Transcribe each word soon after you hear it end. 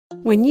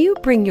When you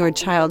bring your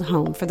child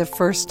home for the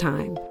first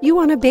time, you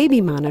want a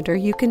baby monitor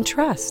you can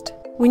trust.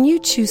 When you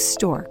choose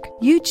Stork,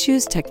 you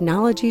choose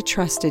technology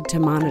trusted to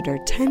monitor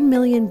 10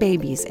 million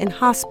babies in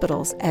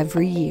hospitals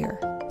every year.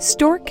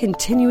 Stork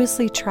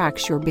continuously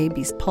tracks your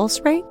baby's pulse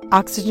rate,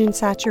 oxygen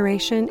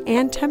saturation,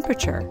 and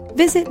temperature.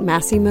 Visit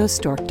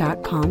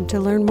MassimoStork.com to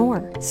learn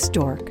more.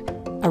 Stork,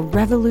 a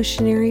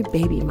revolutionary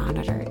baby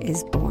monitor,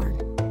 is born.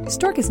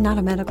 Stork is not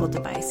a medical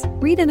device.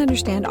 Read and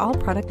understand all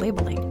product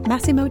labeling.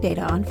 Massimo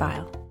data on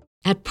file.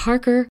 At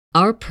Parker,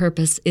 our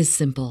purpose is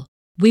simple.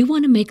 We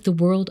want to make the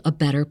world a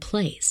better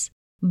place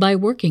by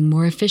working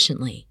more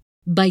efficiently,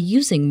 by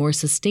using more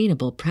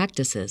sustainable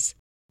practices,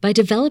 by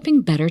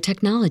developing better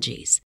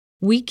technologies.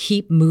 We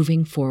keep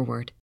moving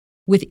forward.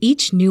 With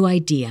each new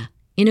idea,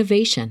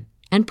 innovation,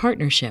 and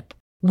partnership,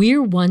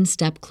 we're one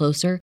step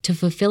closer to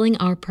fulfilling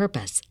our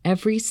purpose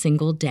every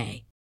single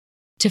day.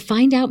 To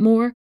find out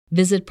more,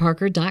 visit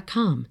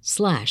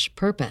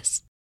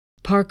parker.com/purpose.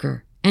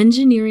 Parker,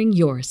 engineering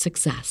your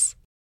success.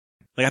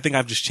 Like, I think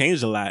I've just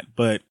changed a lot,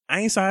 but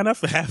I ain't signed up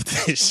for half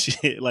this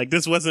shit. Like,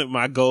 this wasn't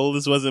my goal.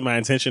 This wasn't my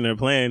intention or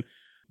plan.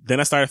 Then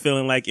I started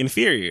feeling like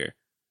inferior.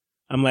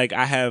 I'm like,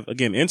 I have,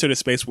 again, entered a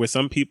space where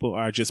some people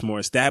are just more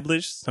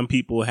established. Some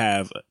people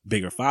have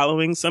bigger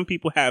followings. Some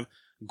people have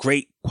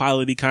great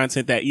quality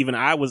content that even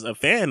I was a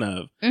fan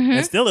of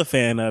and still a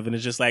fan of. And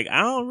it's just like,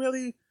 I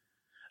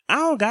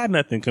don't got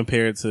nothing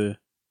compared to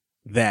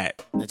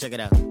that. Now check it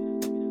out.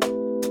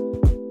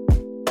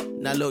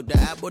 Now look, the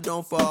apple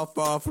don't fall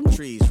far from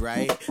trees,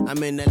 right?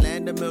 I'm in the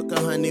land of milk and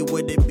honey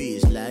with the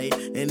bees, like.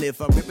 And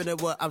if I'm ripping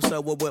it up, I'm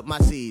so with my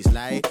seeds,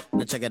 like.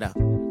 Now check it out.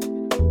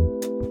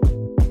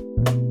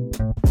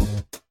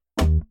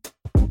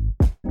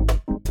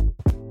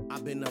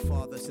 I've been a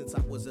father since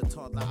I was a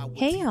toddler.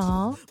 Hey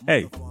y'all.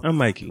 Hey, I'm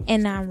Mikey.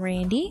 And I'm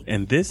Randy.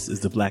 And this is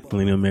the Black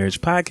Millennial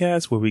Marriage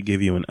Podcast, where we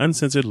give you an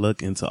uncensored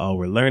look into all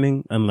we're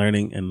learning,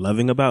 unlearning, and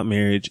loving about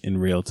marriage in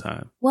real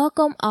time.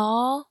 Welcome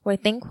all. We're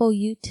thankful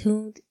you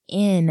tuned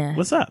in.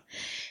 What's up?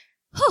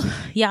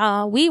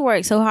 Y'all, we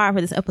worked so hard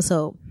for this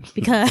episode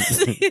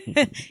because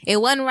it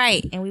wasn't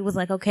right. And we was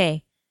like,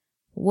 okay,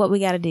 what we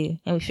got to do?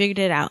 And we figured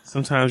it out.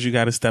 Sometimes you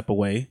got to step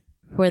away.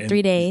 For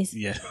 3 days.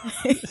 Yeah.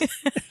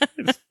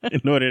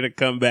 In order to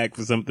come back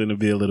for something to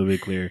be a little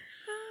bit clearer.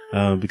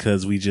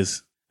 Because we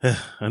just,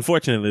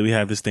 unfortunately, we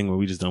have this thing where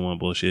we just don't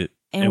want bullshit.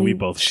 And we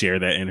both share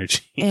that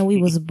energy. And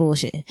we was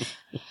bullshit.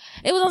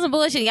 It was on some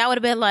bullshit. Y'all would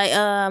have been like,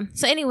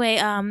 so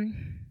anyway,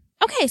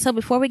 okay, so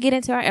before we get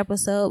into our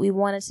episode, we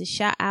wanted to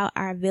shout out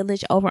our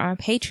village over on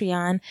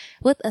Patreon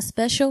with a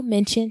special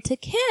mention to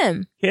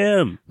Kim.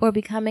 Kim. For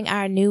becoming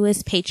our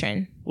newest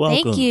patron.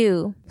 Welcome. Thank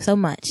you so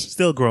much.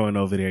 Still growing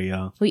over there,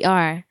 y'all. We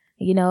are.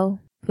 You know,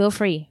 feel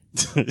free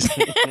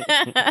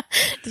to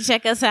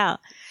check us out.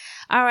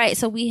 All right,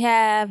 so we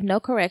have no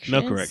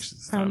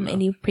corrections from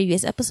any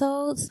previous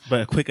episodes.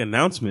 But a quick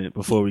announcement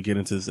before we get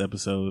into this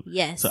episode.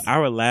 Yes. So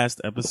our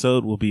last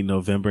episode will be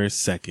November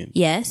 2nd.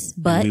 Yes,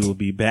 but and we will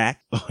be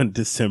back on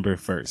December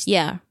 1st.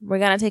 Yeah, we're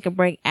going to take a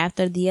break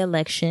after the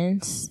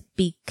elections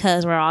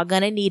because we're all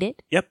going to need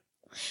it. Yep.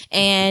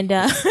 And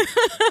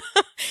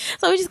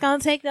so we're just going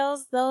to take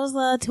those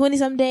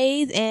 20-some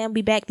days and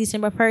be back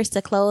December 1st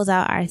to close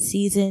out our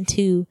season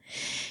 2.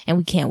 And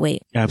we can't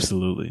wait.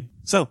 Absolutely.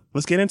 So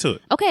let's get into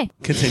it. Okay.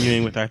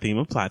 Continuing with our theme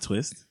of plot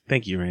twist.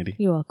 Thank you, Randy.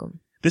 You're welcome.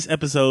 This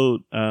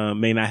episode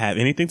may not have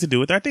anything to do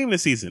with our theme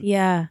this season.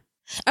 Yeah.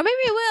 Or maybe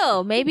it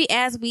will. Maybe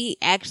as we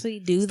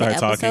actually do the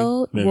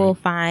episode, we'll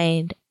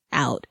find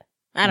out.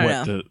 I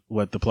don't know.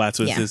 What the plot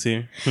twist is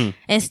here.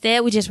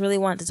 Instead, we just really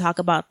want to talk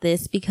about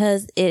this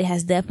because it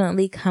has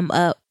definitely come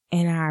up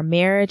in our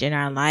marriage, in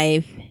our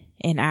life,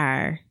 in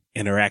our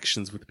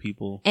interactions with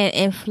people,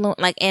 and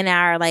in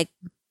our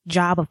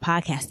job of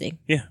podcasting.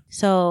 Yeah.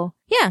 So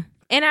yeah,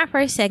 in our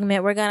first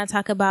segment, we're gonna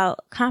talk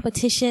about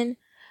competition,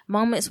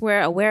 moments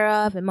we're aware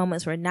of and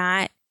moments we're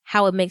not,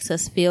 how it makes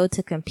us feel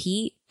to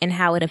compete, and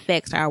how it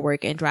affects our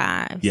work and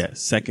drives.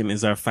 Yes. Second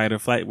is our fight or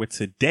flight, where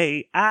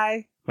today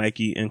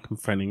Mikey, am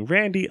confronting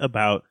Randy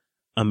about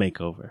a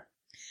makeover.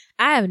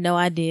 I have no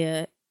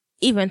idea,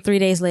 even 3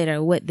 days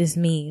later, what this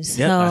means.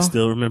 Yep, so I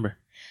still remember.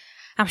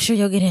 I'm sure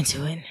you'll get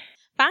into it.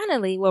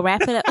 Finally, we'll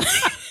wrap it up.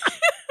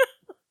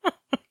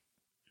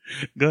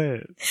 Go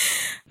ahead.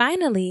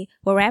 Finally,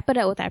 we'll wrap it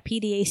up with our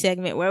PDA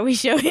segment where we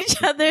show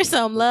each other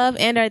some love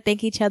and or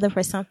thank each other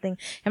for something.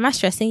 Am I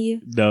stressing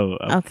you? No.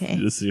 Okay.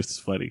 This is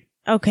funny.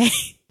 Okay.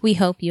 We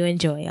hope you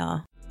enjoy,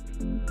 y'all.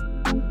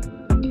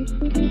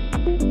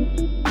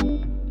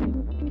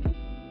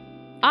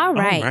 All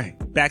right.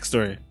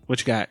 Backstory. What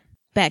you got?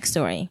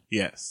 Backstory.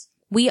 Yes.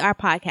 We are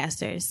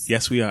podcasters.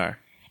 Yes, we are.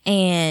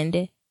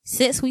 And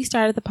since we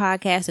started the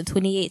podcast in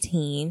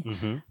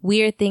 2018,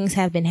 weird things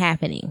have been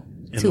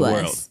happening to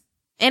us. World.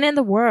 And in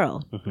the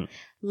world.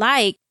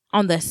 Like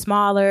on the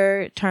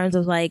smaller terms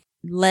of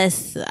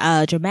less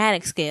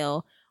dramatic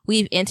scale,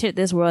 we've entered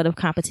this world of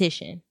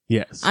competition.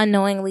 Yes.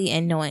 Unknowingly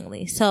and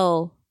knowingly.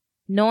 So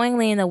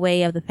knowingly in the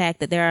way of the fact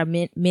that there are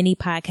many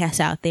podcasts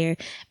out there,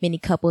 many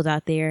couples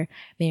out there,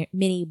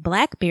 many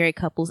Black married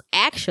couples.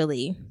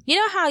 Actually, you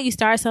know how you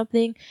start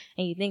something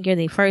and you think you're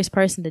the first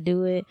person to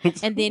do it,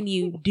 and then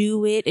you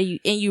do it and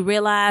you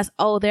realize,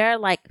 oh, there are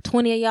like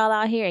 20 of y'all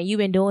out here and you've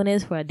been doing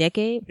this for a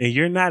decade. And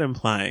you're not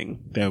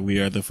implying that we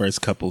are the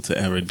first couple to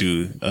ever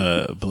do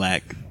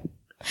Black.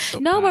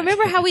 No, but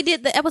remember how we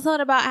did the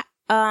episode about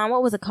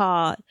what was it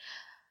called?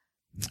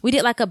 We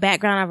did like a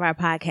background of our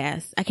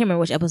podcast. I can't remember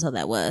which episode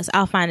that was.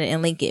 I'll find it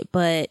and link it.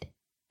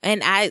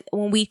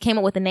 When we came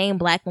up with the name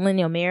Black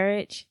Millennial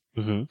Marriage,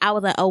 I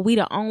was like, oh, we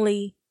the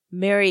only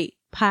married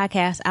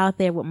podcast out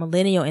there with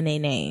millennial in their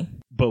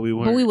name. But we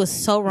weren't. But we was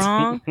so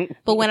wrong.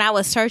 But when I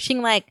was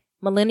searching like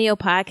millennial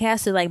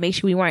podcasts to like make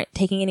sure we weren't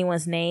taking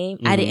anyone's name,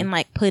 I didn't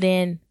like put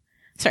in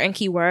certain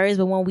keywords.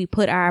 But when we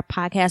put our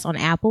podcast on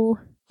Apple,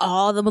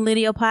 all the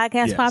millennial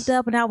podcasts popped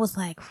up, and I was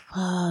like,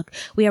 fuck,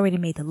 we already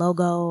made the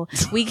logo.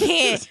 We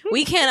can't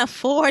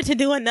afford to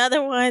do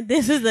another one.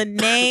 This is the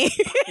name.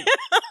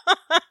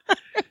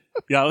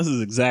 Y'all, this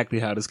is exactly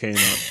how this came up.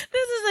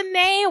 This is a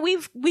name.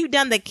 We've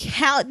done the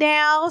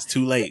countdown. It's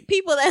too late.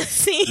 People that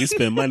see. We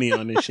spend money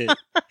on this shit.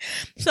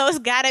 So it's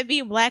gotta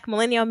be Black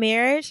Millennial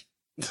Marriage.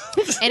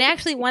 And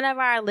actually one of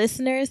our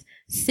listeners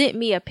sent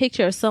me a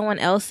picture of someone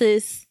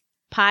else's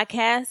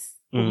podcast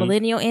with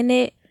millennial in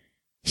it.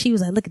 She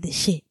was like, look at this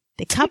shit.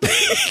 They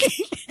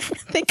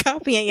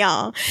copying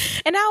y'all.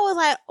 And I was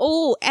like,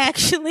 oh,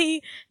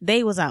 actually,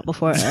 they was out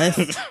before us.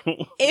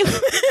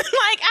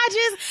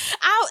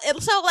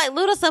 So like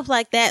little stuff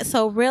like that.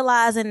 So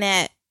realizing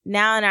that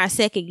now in our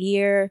second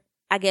year,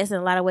 I guess in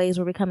a lot of ways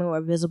we're becoming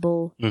more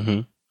visible.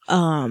 And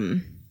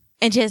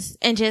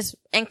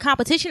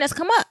competition has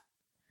come up.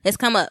 It's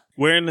come up.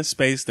 We're in a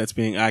space that's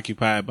being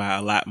occupied by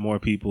a lot more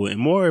people, and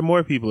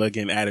more people are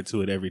getting added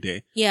to it every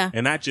day. Yeah.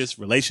 And not just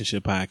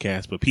relationship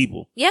podcasts, but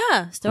people.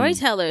 Yeah.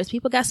 Storytellers.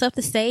 People got stuff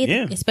to say.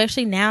 Yeah.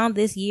 Especially now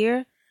this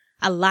year.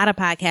 A lot of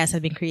podcasts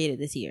have been created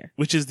this year.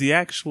 Which is the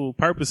actual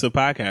purpose of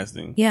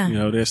podcasting. Yeah. You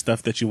know, there's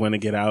stuff that you want to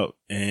get out,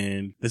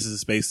 and this is a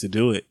space to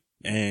do it.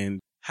 And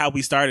how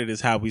we started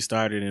is how we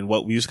started, and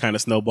what we just kind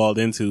of snowballed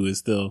into is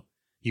still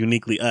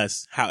uniquely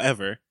us.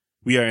 However,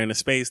 we are in a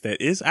space that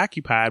is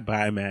occupied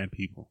by mad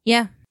people.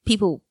 Yeah.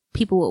 People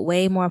with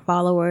way more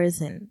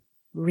followers and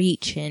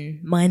reach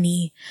and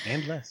money.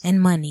 And less.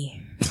 And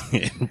money.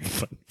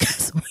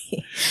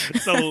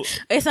 So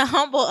it's a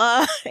humble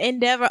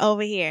endeavor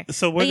over here.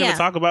 So we're going to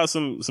talk about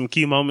some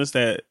key moments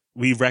that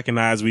we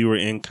recognized we were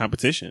in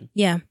competition.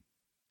 Yeah.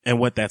 And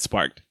what that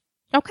sparked.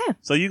 Okay.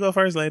 So you go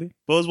first, lady.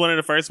 What was one of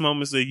the first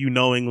moments that you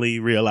knowingly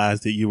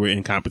realized that you were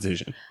in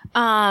competition?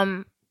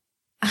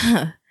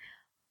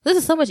 This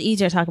is so much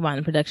easier to talk about in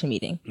a production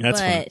meeting. That's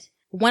fun.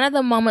 One of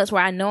the moments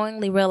where I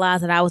knowingly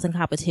realized that I was in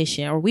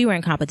competition, or we were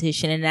in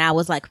competition, and I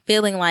was like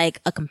feeling like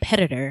a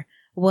competitor,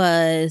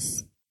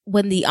 was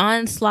when the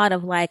onslaught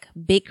of like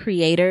big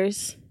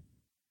creators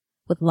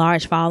with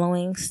large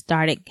followings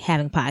started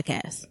having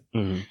podcasts.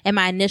 And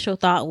my initial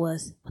thought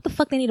was, what the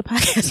fuck they need a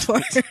podcast for?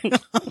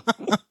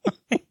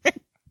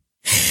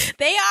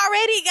 They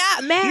already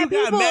got mad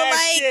people.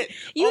 Like,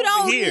 you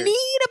don't need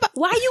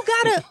why you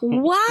gotta,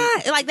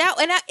 why? Like that,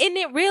 and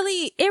it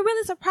really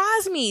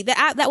surprised me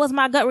that was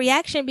my gut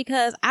reaction,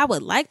 because I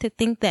would like to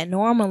think that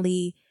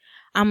normally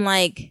I'm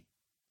like,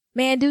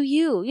 man, do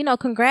you know,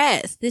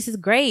 congrats. This is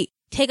great.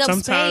 Take up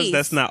space. Sometimes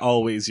that's not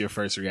always your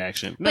first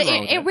reaction. But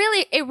it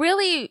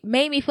really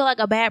made me feel like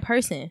a bad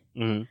person.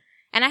 And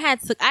I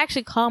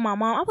actually called my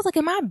mom. I was like,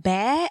 am I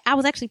bad? I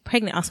was actually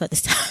pregnant also at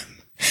this time.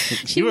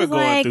 You were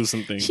going through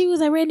some things. She was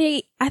like,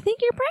 Randy, I think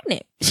you're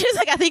pregnant. She was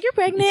like, I think you're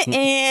pregnant,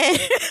 and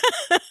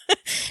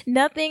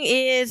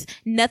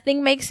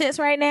nothing makes sense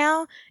right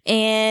now.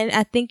 And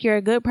I think you're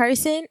a good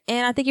person,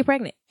 and I think you're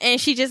pregnant.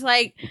 And she just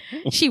like,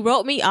 she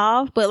wrote me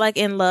off, but like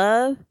in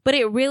love. But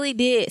it really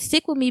did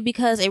stick with me,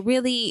 because it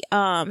really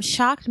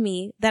shocked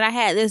me that I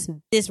had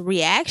this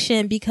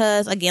reaction,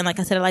 because again, like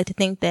I said, I like to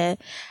think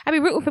that I be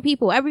rooting for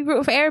people. I be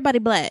rooting for everybody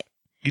Black.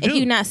 If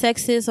you're not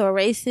sexist or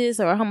racist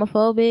or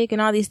homophobic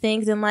and all these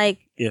things, and like,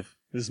 if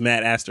this is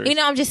mad asterisk, you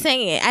know, I'm just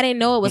saying it. I didn't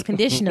know it was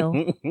conditional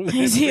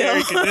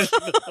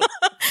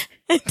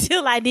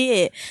until I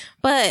did.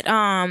 But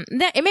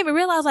that it made me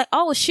realize, like,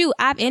 oh shoot,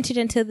 I've entered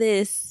into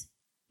this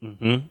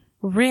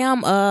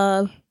realm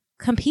of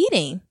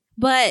competing.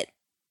 But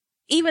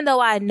even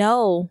though I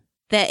know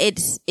that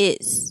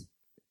it's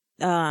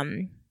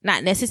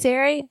not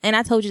necessary, and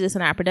I told you this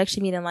in our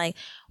production meeting, like,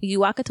 when you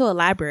walk into a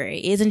library,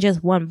 it isn't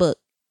just one book.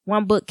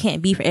 One book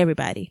can't be for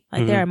everybody.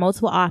 Like, there are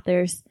multiple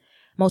authors,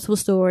 multiple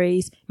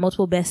stories,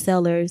 multiple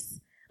bestsellers.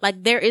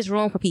 Like, there is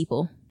room for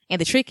people. And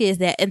the trick is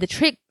that, the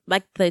trick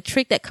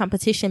that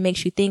competition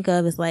makes you think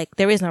of is like,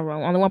 there is no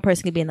room. Only one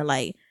person can be in the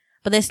light.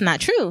 But that's not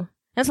true.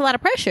 That's a lot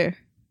of pressure.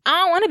 I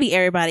don't want to be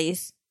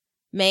everybody's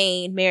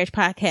main marriage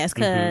podcast,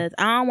 because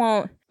I don't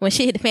want, when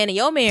shit hit the fan of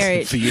your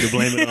marriage, for you to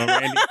blame it on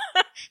Randy.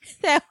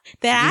 that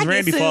I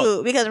get sued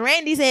fault. Because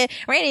Randy said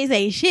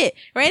shit.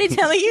 Randy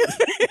telling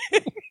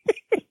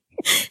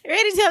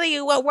telling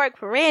you what worked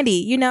for Randy,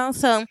 you know?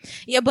 So,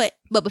 yeah, but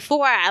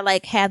before I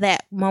like had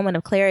that moment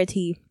of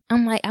clarity,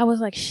 I was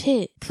like,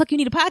 shit, the fuck you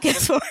need a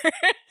podcast for?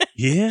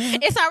 Yeah.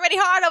 It's already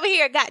hard over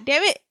here, god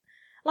damn it.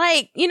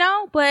 Like, you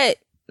know, but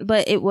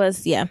it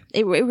was, yeah,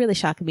 it really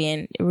shocked me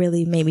and it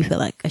really made me feel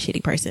like a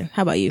shitty person.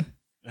 How about you?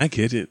 I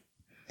get it.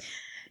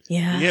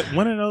 Yeah. Yeah,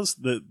 one of those,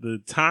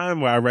 the time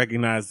where I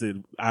recognized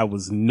that I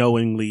was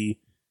knowingly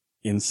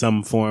in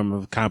some form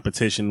of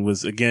competition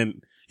was,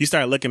 again, you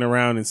start looking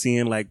around and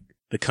seeing like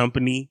the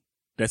company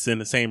that's in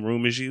the same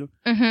room as you.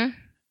 Mm-hmm.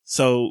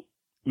 So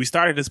we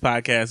started this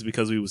podcast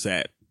because we were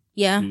sad.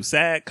 Yeah. We were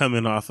sad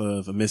coming off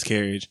of a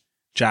miscarriage,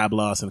 job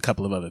loss, and a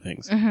couple of other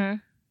things. Mm-hmm.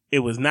 It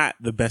was not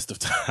the best of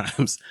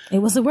times. It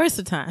was the worst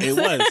of times. It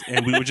was.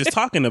 And we were just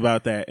talking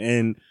about that.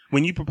 And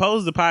when you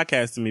proposed the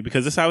podcast to me,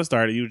 because this is how it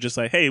started, you were just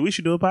like, hey, we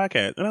should do a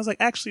podcast. And I was like,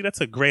 actually, that's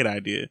a great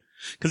idea.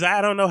 Because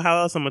I don't know how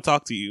else I'm going to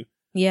talk to you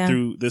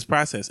through this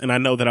process. And I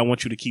know that I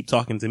want you to keep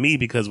talking to me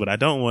because what I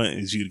don't want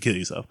is you to kill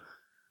yourself.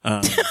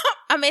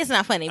 I mean, it's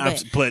not funny, but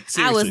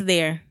seriously. I was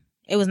there.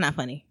 It was not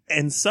funny.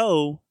 And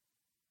so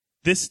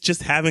this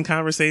just having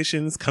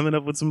conversations, coming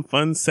up with some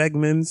fun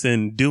segments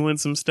and doing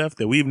some stuff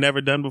that we've never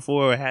done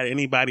before or had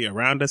anybody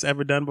around us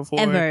ever done before.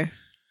 Ever.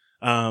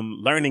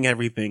 Learning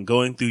everything,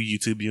 going through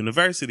YouTube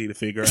University to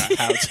figure out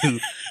how to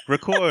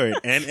record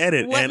and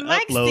edit and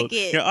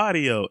upload your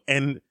audio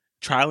and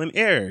trial and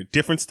error,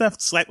 different stuff,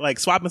 like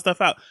swapping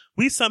stuff out.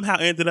 We somehow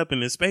ended up in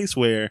this space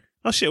where,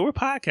 oh shit, we're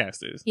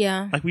podcasters.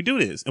 Yeah. Like we do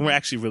this and we're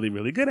actually really,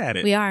 really good at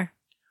it. We are.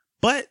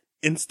 But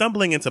in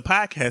stumbling into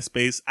podcast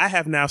space, I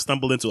have now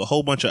stumbled into a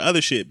whole bunch of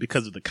other shit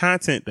because of the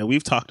content that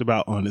we've talked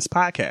about on this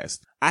podcast.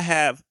 I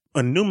have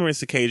on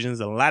numerous occasions,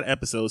 a lot of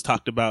episodes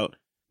talked about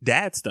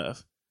dad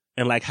stuff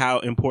and like how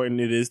important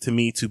it is to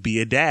me to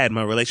be a dad,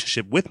 my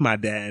relationship with my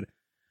dad,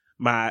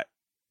 my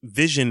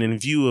vision and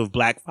view of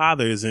black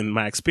fathers and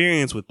my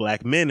experience with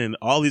black men, and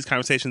all these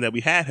conversations that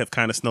we had have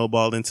kind of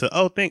snowballed into,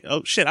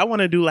 oh shit, I want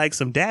to do like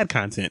some dad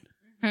content.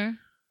 Mm-hmm.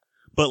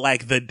 But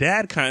like the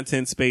dad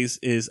content space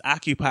is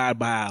occupied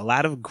by a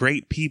lot of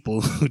great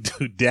people who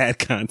do dad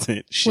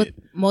content shit.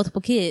 With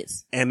multiple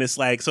kids. And it's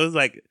like, so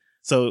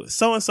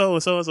and so.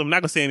 I'm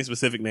not gonna say any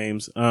specific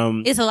names.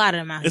 It's a lot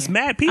of them out here. It's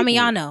mad people. I mean,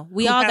 y'all know.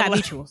 We all got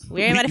mutuals.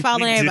 Everybody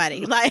following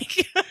everybody.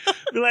 Like,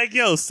 we're like,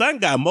 yo, son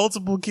got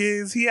multiple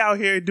kids. He out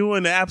here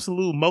doing the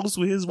absolute most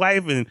with his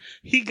wife, and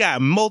he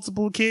got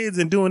multiple kids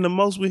and doing the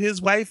most with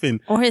his wife, and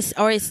or his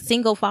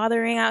single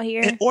fathering out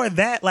here, or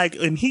that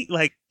and he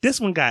like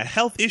this one got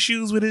health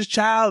issues with his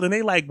child, and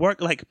they like work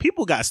like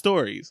people got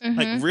stories,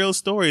 like real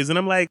stories, and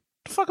I'm like,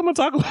 the fuck am I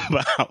talking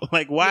about?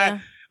 Like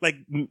why?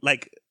 Yeah.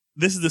 Like.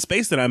 This is the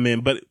space that I'm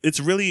in, but it's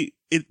really,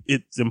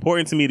 it's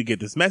important to me to get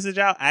this message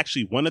out. I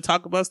actually want to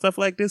talk about stuff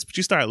like this, but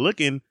you start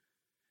looking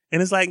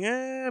and it's like,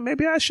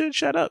 maybe I should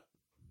shut up.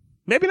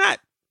 Maybe not.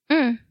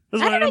 I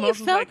didn't know you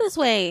felt this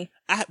way.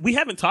 We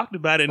haven't talked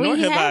about it, nor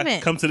have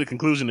I come to the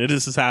conclusion that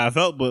this is how I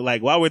felt. But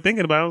like while we're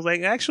thinking about it, I was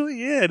like, actually,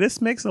 yeah,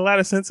 this makes a lot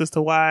of sense as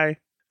to why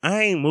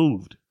I ain't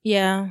moved.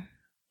 Yeah.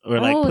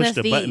 Or like push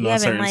the button on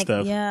certain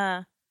stuff.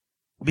 Yeah.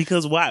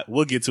 Because why?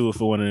 We'll get to it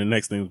for one of the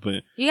next things,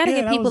 but you got to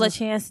give people a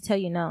chance to tell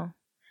you no.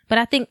 But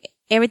I think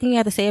everything you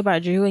have to say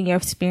about Drew and your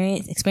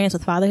experience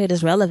with fatherhood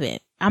is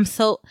relevant.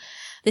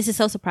 This is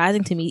so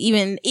surprising to me.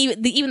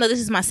 Even though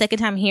this is my second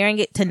time hearing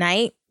it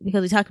tonight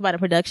because we talked about a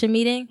production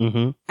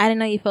meeting, I didn't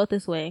know you felt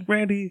this way.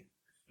 Randy.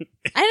 I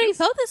didn't know you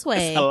felt this way.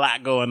 There's a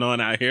lot going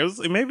on out here.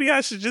 Maybe I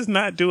should just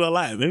not do a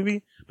lot.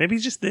 Maybe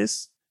just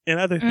this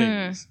and other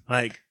things.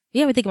 Like,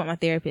 you ever think about my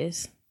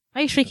therapist? Why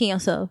are you shrinking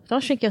yourself?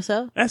 Don't shrink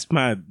yourself. That's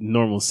my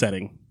normal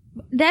setting.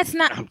 That's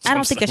not. I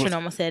don't think that's your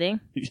normal setting.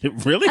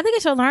 Really? I think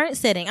it's your learned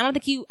setting. I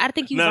think you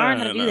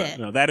learned how to do that.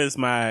 No, that is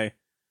my.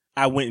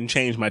 I went and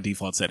changed my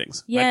default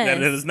settings. Yes.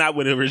 Like, that is not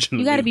what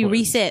originally. You got to be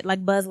reset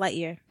like Buzz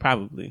Lightyear.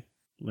 Probably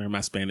learn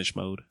my Spanish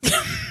mode.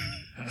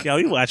 Yo,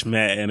 you watch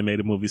mad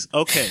animated movies.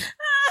 Okay,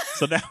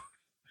 so that.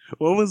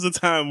 What was the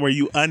time where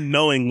you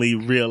unknowingly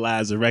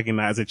realized or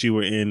recognized that you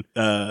were in,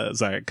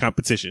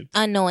 competition?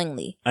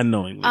 Unknowingly.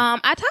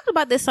 I talked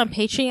about this on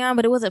Patreon,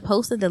 but it was a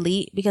post and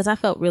delete because I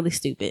felt really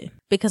stupid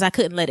because I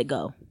couldn't let it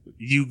go.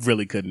 You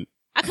really couldn't.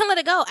 I couldn't let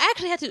it go. I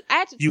actually had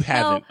to. You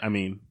haven't. I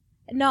mean.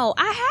 No,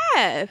 I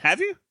have. Have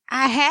you?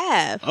 I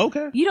have.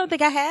 Okay. You don't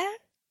think I have?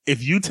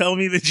 If you tell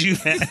me that you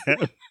have,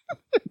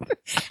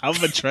 I'm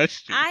gonna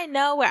trust you. I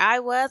know where I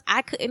was.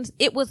 I couldn't.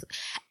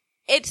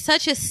 It's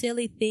such a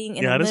silly thing.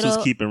 This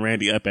was keeping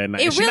Randy up at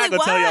night. She's not going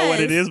to tell y'all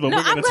what it is, but no,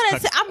 we're going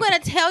to I'm going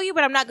to tell you,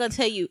 but I'm not going to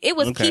tell you. It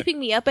was keeping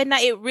me up at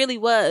night. It really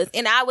was.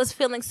 And I was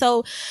feeling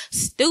so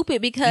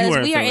stupid because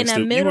we are in the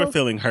middle. You were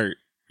feeling hurt.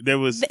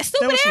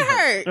 Stupid and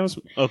hurt.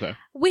 Okay.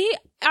 We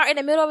are in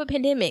the middle of a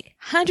pandemic.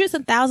 Hundreds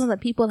of thousands of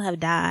people have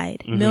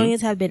died. Mm-hmm.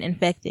 Millions have been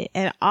infected.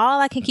 And all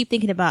I can keep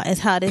thinking about is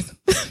how this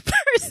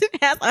person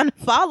has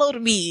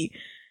unfollowed me.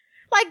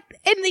 Like,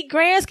 in the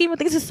grand scheme of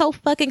things, it's so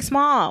fucking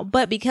small.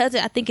 But because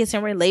I think it's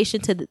in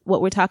relation to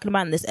what we're talking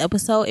about in this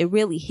episode, it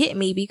really hit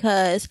me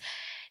because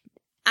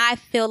I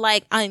feel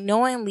like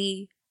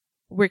unknowingly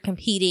we're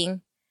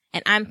competing,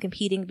 and I'm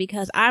competing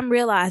because I'm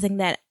realizing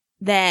that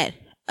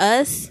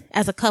us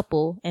as a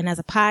couple and as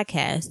a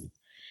podcast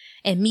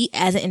and me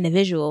as an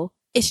individual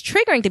is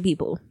triggering to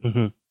people.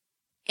 Mm-hmm.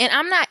 And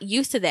I'm not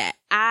used to that.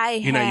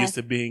 You're not used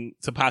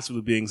to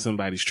possibly being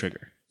somebody's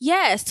trigger.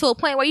 Yes, to a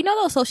point where, you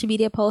know, those social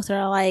media posts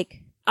are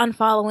like,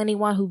 unfollow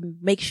anyone who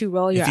makes you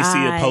roll your eyes. If you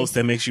see a post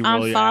that makes you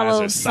roll your eyes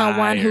or unfollow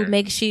someone who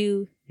makes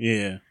you...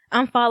 Yeah.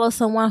 Unfollow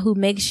someone who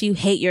makes you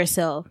hate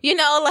yourself. You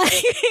know, like,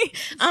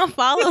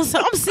 unfollow.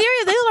 I'm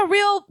serious. There's a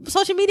real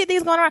social media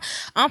things going on.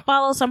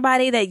 Unfollow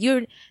somebody that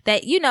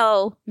you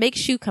know,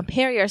 makes you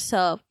compare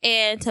yourself.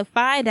 And to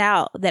find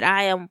out that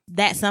I am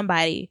that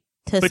somebody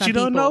to some people. But you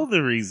don't know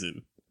the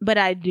reason. But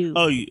I do.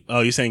 Oh,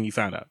 you're saying you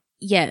found out?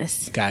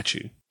 Yes. Got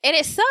you. And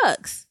it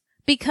sucks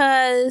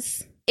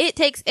because it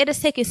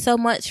has taken so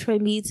much for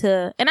me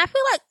to, and I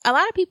feel like a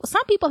lot of people,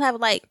 some people have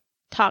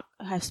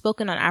have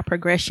spoken on our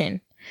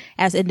progression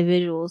as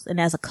individuals and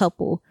as a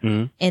couple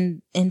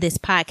in this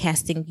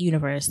podcasting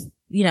universe,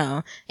 you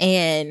know,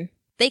 and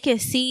they can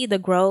see the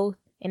growth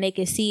and they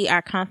can see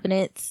our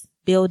confidence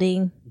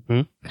building,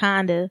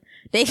 kinda.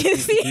 They can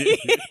see.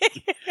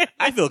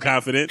 I feel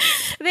confident.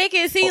 They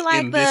can see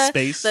like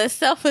the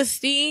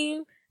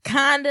self-esteem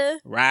kinda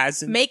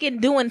rising,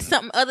 doing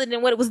something other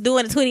than what it was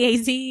doing in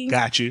 2018.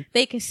 Got you.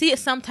 They can see it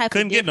some type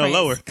Couldn't of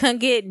difference. Couldn't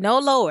get no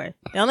lower.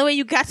 The only way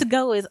you got to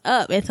go is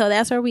up, and so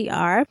that's where we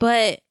are.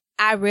 But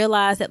I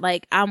realized that,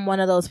 like, I'm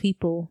one of those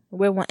people.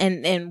 We're one,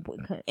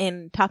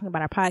 and talking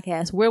about our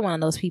podcast, we're one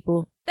of those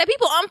people that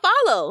people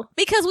unfollow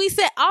because we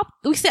set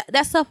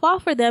that stuff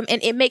off for them,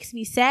 and it makes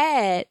me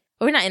sad.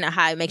 We're not in a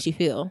how it makes you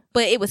feel,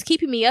 but it was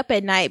keeping me up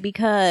at night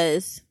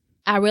because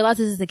I realized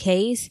this is the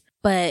case.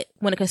 But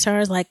when it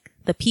concerns like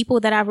the people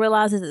that I've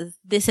realized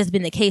this has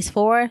been the case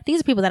for, these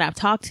are people that I've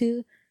talked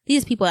to,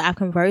 these are people that I've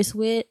conversed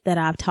with, that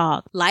I've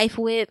talked life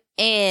with,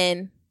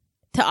 and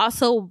to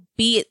also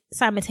be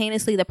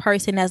simultaneously the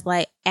person that's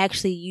like,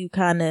 actually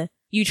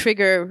you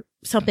trigger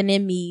something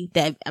in me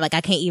that like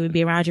I can't even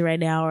be around you right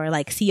now or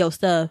like see your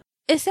stuff.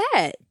 It's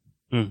sad.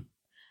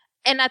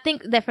 And I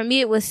think that for me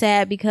it was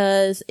sad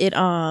because it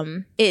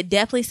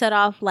definitely set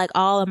off like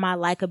all of my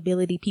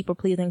likability, people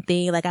pleasing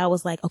thing. Like I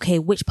was like, okay,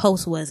 which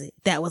post was it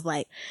that was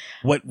like,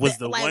 what was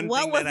the like, one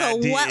what thing was that I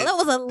did? What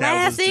was the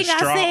last thing I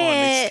said? On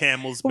this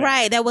camel's back.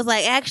 Right, that was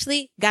like,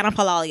 actually gotta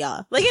follow all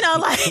y'all. Like, you know,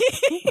 like.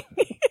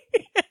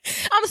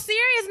 I'm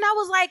serious, and I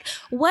was like,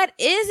 what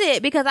is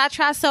it? Because I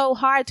try so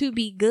hard to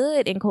be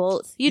good, in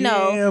quotes, you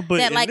know, but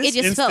that like it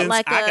just felt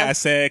like I got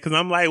sad because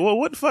I'm like, well,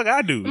 what the fuck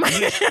I do?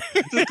 Just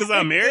because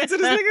I'm married to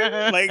this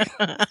nigga? Like,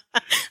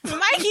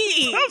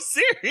 Mikey, I'm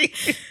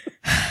serious.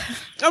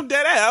 I'm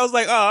dead ass. I was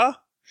like,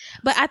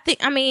 but I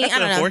think, I mean, that's I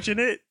don't unfortunate.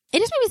 know. It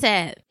just made me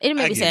sad. It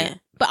made me sad.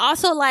 But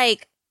also,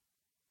 like,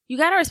 you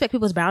gotta respect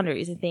people's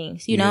boundaries and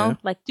things, you know?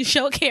 Like, you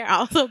show care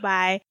also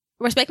by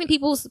respecting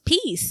people's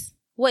peace.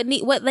 What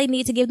they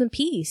need to give them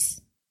peace.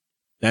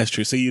 That's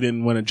true. So you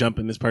didn't want to jump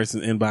in this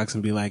person's inbox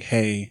and be like,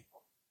 hey,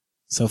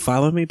 so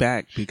follow me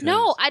back because...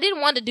 No, I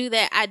didn't want to do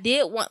that. I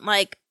did want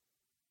like...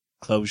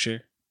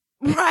 closure.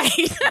 Right.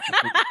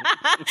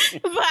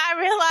 But I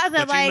realized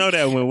that, like... you know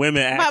that when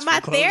women ask my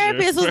for closure...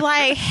 therapist was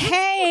like,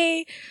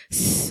 hey,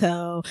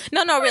 so...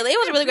 No, really. It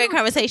was a really great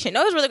conversation.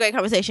 No, it was a really great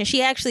conversation.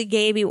 She actually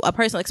gave me a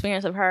personal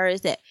experience of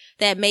hers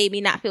that made me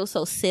not feel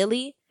so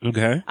silly.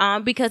 Okay.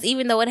 Because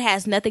even though it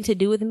has nothing to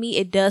do with me,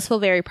 it does feel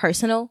very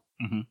personal.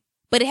 Mm-hmm.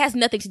 But it has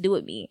nothing to do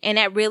with me. And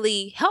that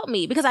really helped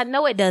me because I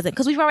know it doesn't.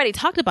 Because we've already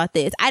talked about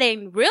this. I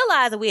didn't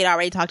realize that we had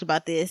already talked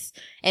about this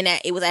and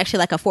that it was actually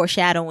like a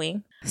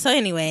foreshadowing. So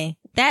anyway,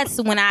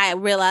 that's when I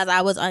realized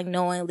I was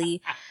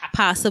unknowingly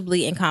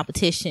possibly in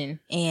competition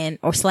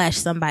or /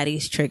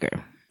 somebody's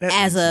trigger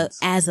as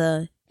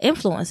a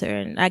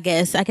influencer. And I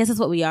guess that's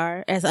what we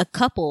are as a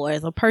couple or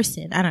as a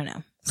person. I don't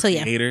know. So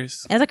yeah,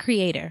 creators as a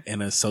creator in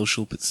a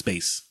social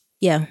space.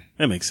 Yeah,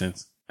 that makes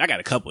sense. I got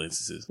a couple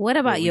instances. What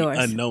about yours?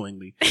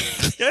 Unknowingly,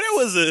 there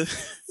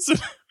was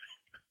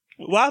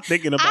while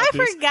thinking about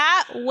this, I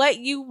forgot what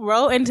you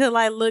wrote until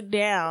I looked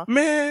down.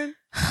 Man,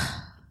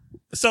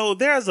 so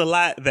there's a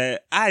lot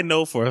that I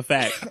know for a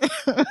fact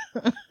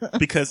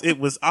because it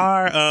was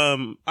our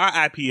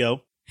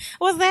IPO.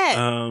 What's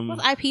that?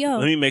 What's IPO?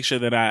 Let me make sure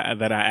that I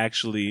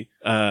actually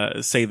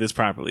say this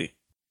properly.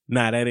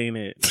 Nah, that ain't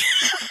it.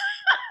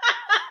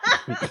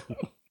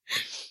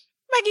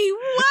 Mikey,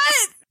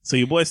 what? So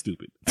your boy's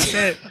stupid. I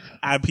said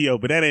IPO,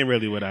 but that ain't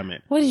really what I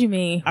meant. What did you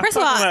mean? First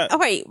of all,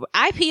 wait,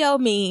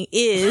 IPO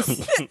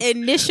is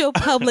initial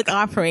public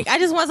offering. I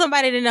just want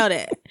somebody to know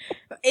that.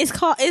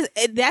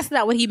 That's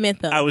not what he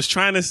meant though. I was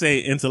trying to say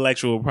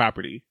intellectual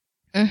property.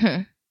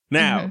 Mm-hmm.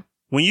 Now,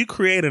 when you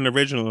create an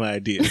original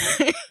idea,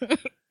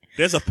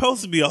 there's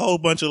supposed to be a whole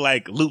bunch of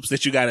like loops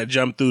that you got to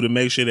jump through to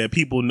make sure that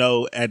people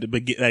know at the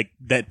beginning, like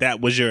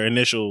that was your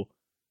initial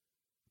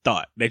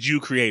thought that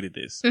you created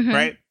this,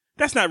 right?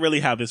 That's not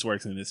really how this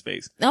works in this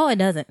space. No, it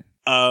doesn't.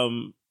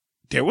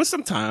 There was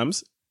some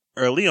times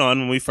early on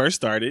when we first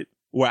started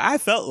where I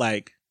felt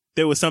like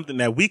there was something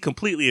that we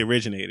completely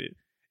originated.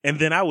 And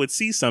then I would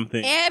see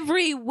something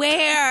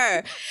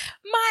everywhere.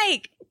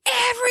 Mike,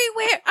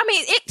 everywhere. I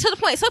mean, it to the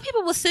point. Some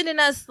people were sending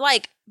us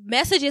like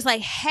messages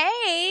like,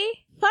 "Hey,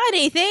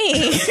 funny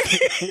thing."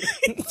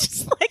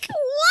 Just like,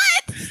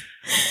 what?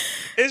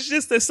 It's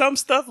just that some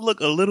stuff look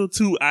a little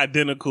too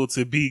identical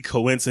to be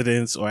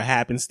coincidence or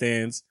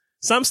happenstance.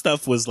 Some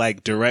stuff was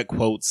like direct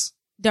quotes.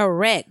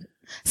 Direct.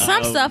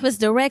 Some stuff is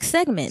direct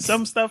segments.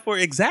 Some stuff were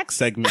exact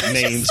segment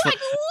names. Like,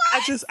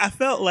 what? I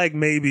felt like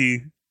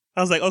maybe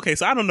I was like, okay,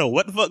 so I don't know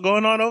what the fuck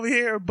going on over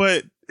here,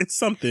 but it's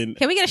something.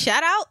 Can we get a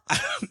shout out?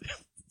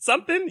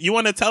 Something? You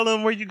want to tell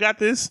them where you got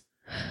this?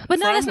 But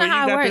no, that's not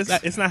how it works.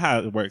 It's not how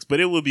it works, but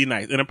it would be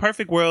nice. In a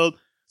perfect world,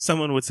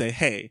 someone would say,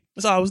 hey,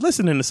 so I was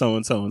listening to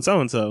so-and-so and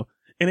so-and-so,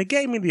 and it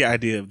gave me the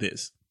idea of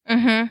this.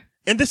 Mm-hmm.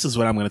 And this is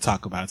what I'm going to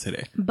talk about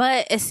today.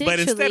 But essentially...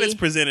 But instead it's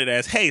presented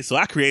as, hey, so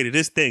I created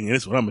this thing, and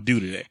this is what I'm going to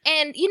do today.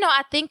 And, you know,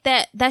 I think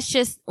that's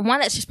just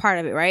part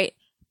of it, right?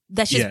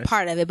 That's just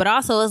part of it. But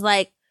also it's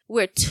like,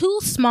 we're too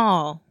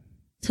small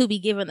to be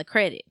given the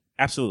credit.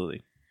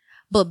 Absolutely.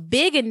 But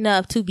big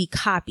enough to be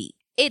copied.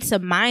 It's a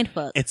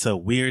mindfuck. It's a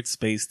weird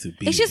space to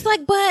be. It's just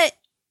like, but,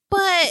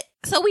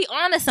 so we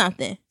onto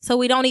something. So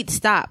we don't need to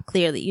stop,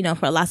 clearly, you know,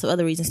 for lots of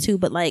other reasons too.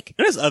 But like,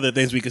 there's other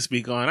things we could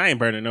speak on. I ain't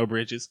burning no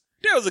bridges.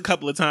 There was a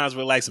couple of times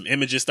where like some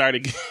images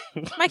started.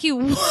 Mikey,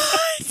 what?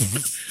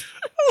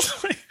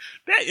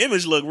 That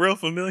image looked real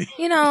familiar.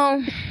 You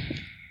know.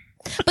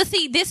 But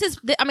see, this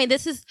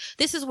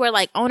is where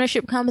like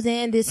ownership comes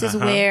in. This is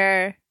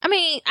where, I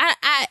mean,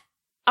 I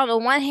on the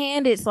one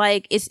hand, it's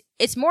like,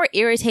 it's more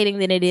irritating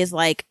than it is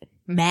like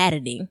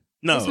maddening.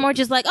 No. It's more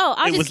just like, oh,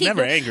 I'll just keep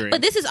never angry.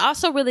 But this is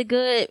also really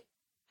good.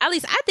 At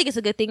least I think it's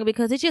a good thing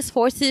because it just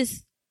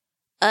forces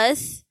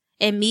us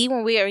and me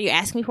when you're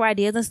asking me for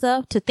ideas and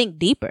stuff to think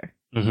deeper.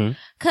 Mm-hmm.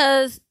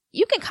 Cause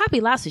you can copy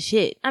lots of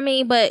shit. I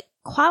mean, but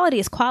quality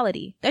is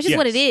quality. That's just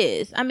what it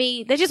is. I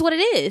mean, that's just what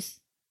it is.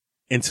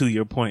 And to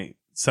your point,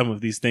 some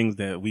of these things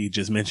that we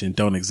just mentioned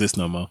don't exist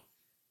no more.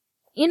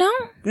 You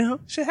know,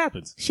 shit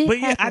happens.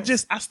 Yeah,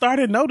 I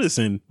started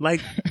noticing,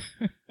 like,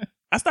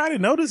 I was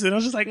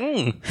just like,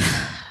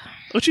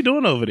 what you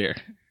doing over there?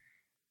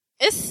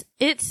 It's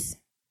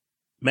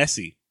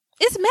messy.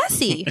 It's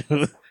messy.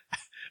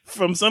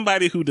 From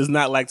somebody who does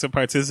not like to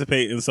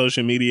participate in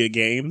social media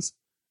games,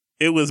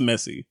 it was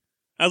messy.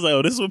 I was like,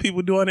 oh, this is what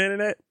people do on the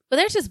internet? But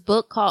there's this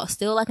book called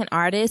Still Like an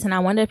Artist, and I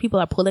wonder if people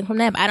are pulling from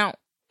that, but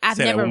I've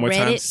never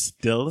read it.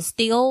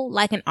 Still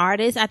Like an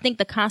Artist. I think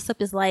the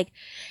concept is like,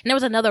 and there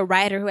was another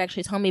writer who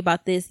actually told me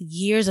about this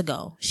years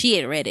ago. She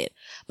had read it.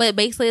 But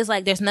basically it's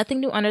like, there's nothing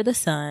new under the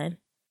sun.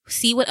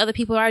 See what other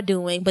people are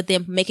doing, but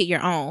then make it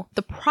your own.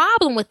 The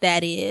problem with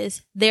that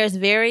is there's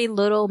very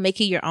little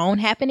make it your own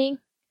happening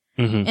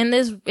in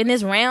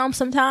this realm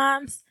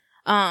sometimes.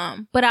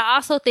 But I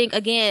also think,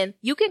 again,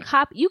 you can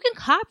copy.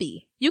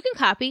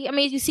 I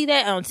mean, you see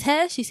that on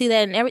tests, you see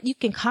that in you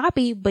can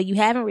copy, but you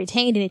haven't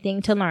retained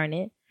anything to learn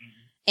it.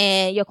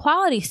 And your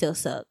quality still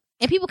sucks.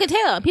 And people can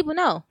tell. People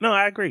know. No,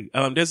 I agree.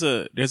 There's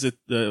a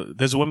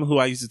woman who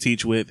I used to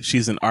teach with.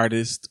 She's an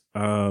artist,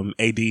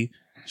 AD.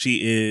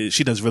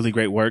 She does really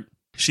great work.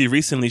 She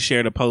recently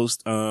shared a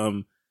post.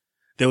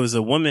 There was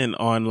a woman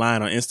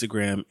online on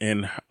Instagram,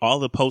 and all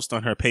the posts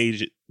on her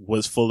page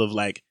was full of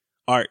like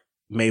art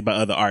made by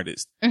other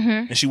artists.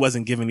 And she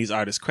wasn't giving these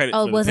artists credit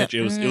for the picture.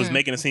 It was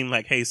making it seem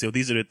like, hey, so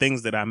these are the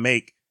things that I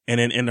make. And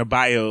then in her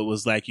bio, it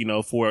was like, you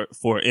know, for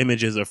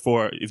images or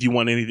for if you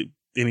want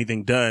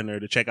anything done or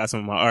to check out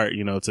some of my art,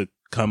 you know, to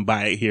come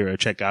by it here or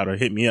check out or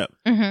hit me up.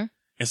 And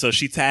so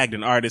she tagged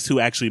an artist who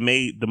actually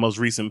made the most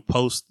recent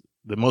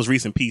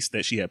piece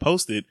that she had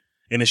posted,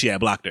 and then she had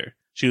blocked her.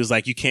 She was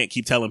like, you can't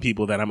keep telling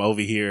people that I'm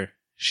over here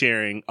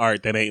sharing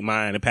art that ain't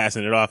mine and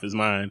passing it off as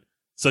mine.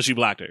 So she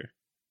blocked her.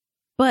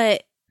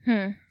 But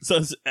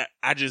so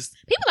I just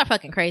people are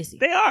fucking crazy.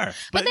 They are.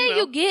 But then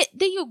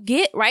you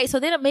get right. So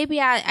then maybe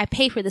I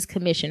pay for this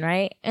commission,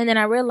 right? And then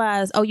I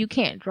realize, oh, you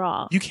can't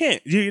draw. You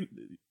can't.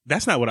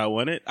 That's not what I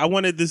wanted. I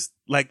wanted this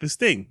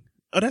thing.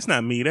 Oh, that's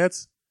not me.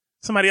 That's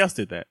somebody else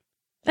did that.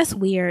 That's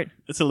weird.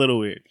 It's a little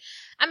weird.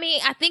 I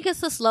mean, I think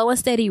it's a slow and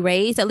steady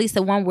raise, at least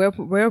the one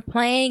we're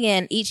playing.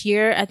 And each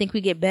year, I think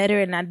we get better.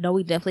 And I know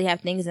we definitely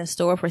have things in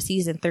store for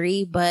season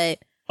 3, but.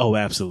 Oh,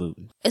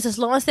 absolutely. It's a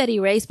slow and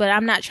steady race, but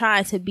I'm not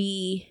trying to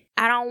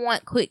I don't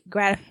want quick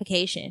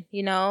gratification,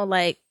 you know,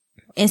 like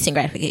instant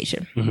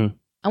gratification.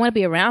 I want to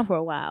be around for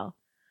a while.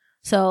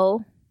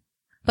 So,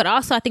 but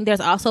also I think there's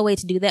also a way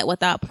to do that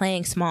without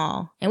playing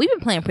small. And we've been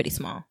playing pretty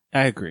small.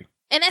 I agree.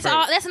 And that's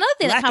all. That's another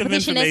thing. Lack of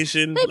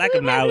information, lack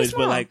of knowledge,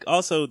 but like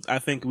also, I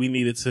think we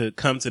needed to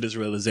come to this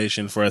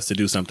realization for us to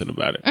do something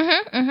about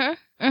it.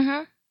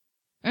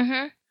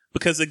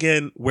 Because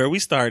again, where we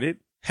started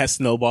has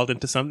snowballed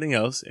into something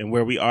else, and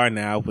where we are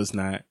now was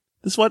not.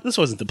 This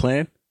wasn't the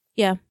plan.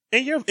 Yeah.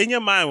 In your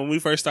mind, when we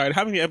first started,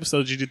 how many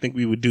episodes did you think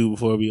we would do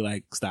before we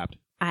like stopped?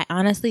 I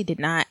honestly did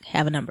not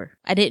have a number.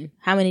 I didn't.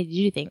 How many did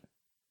you think?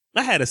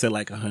 I had us at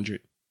like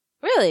 100.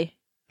 Really?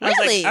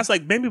 I was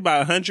like maybe by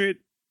 100.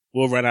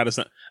 We'll run out of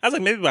stuff. I was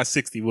like, maybe by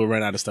 60, we'll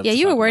run out of stuff. Yeah,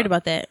 you were worried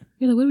about that.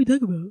 You're like, what are we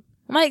talking about?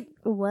 I'm like,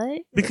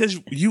 what? Because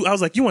I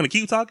was like, you want to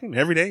keep talking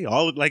every day?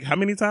 Like, how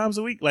many times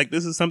a week? Like,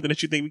 this is something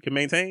that you think we can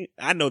maintain?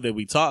 I know that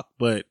we talk,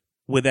 but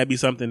would that be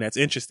something that's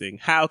interesting?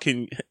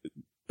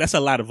 That's a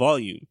lot of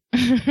volume.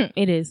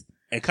 It is.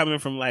 And coming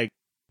from like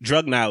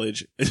drug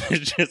knowledge,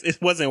 it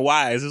wasn't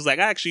wise. It was like,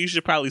 actually, you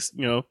should probably,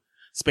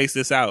 space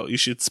this out. You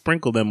should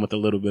sprinkle them with a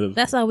little bit of.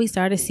 That's why we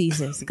started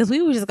seasons, because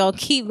we were just gonna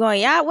keep going.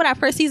 Yeah, when our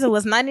first season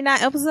was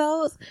 99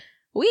 episodes,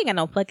 we ain't got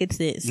no fucking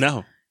sense.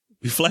 No,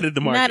 we flooded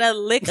the market. Not a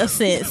lick of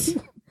sense.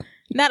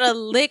 Not a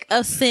lick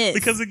of sense.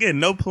 Because again,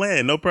 no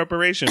plan, no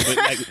preparation. But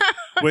like,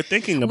 we're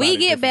thinking about it. We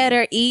get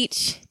better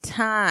each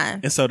time.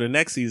 And so the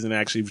next season,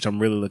 actually, which I'm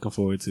really looking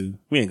forward to,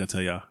 we ain't gonna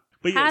tell y'all.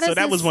 But yeah, so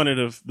that was one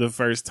of the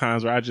first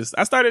times where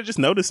I started just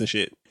noticing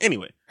shit.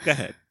 Anyway, go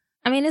ahead.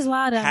 I mean, it's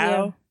wild out here.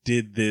 How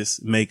did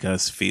this make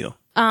us feel?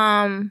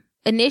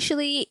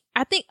 Initially,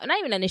 I think, not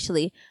even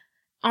initially,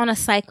 on a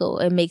cycle,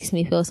 it makes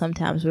me feel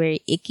sometimes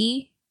very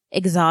icky,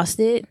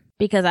 exhausted,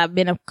 because I've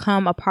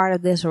become a part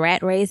of this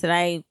rat race and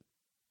I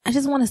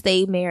just want to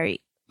stay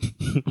married.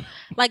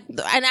 Like,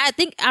 and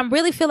I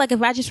really feel like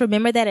if I just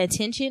remember that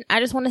intention, I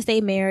just want to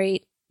stay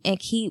married and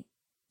keep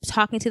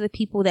talking to the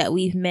people that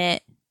we've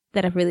met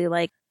that have really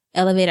like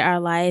elevated our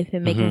life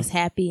and making us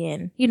happy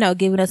and,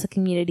 giving us a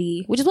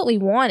community, which is what we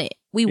wanted.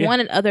 We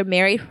wanted other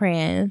married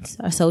friends,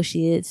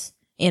 associates,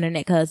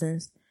 internet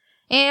cousins,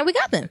 and we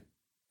got them,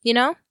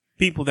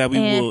 People that we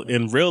will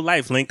in real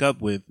life link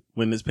up with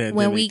when this pandemic.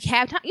 When we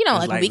have time,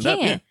 like when we can.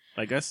 Yeah,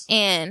 I guess.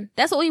 And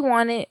that's what we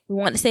wanted. We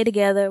wanted to stay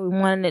together. We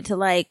wanted it to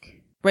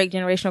like break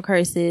generational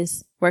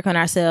curses, work on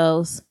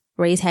ourselves,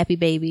 raise happy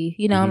baby,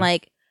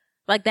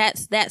 like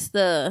that's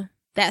the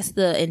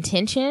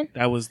intention.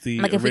 That was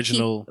the like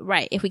original.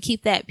 If we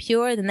keep that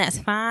pure, then that's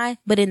fine.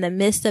 But in the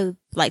midst of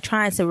like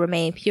trying to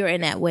remain pure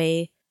in that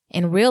way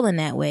and real in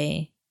that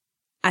way,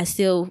 I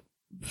still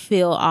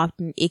feel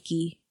often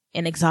icky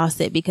and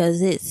exhausted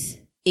because it's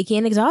icky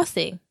and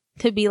exhausting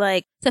to be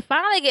like, to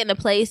finally get in a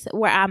place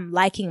where I'm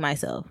liking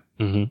myself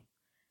and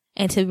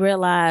to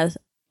realize,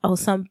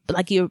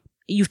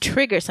 you've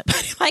triggered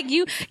somebody. Like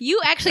you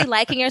actually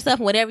liking yourself,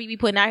 whatever you be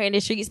putting out here in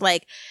the streets,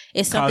 like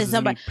it's something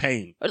somebody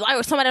pain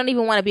or somebody don't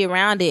even want to be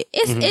around it.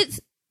 It's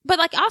but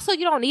like also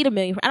you don't need a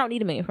million. I don't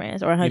need a million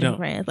friends or 100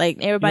 friends. Like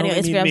everybody on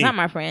Instagram is not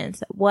my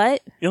friends.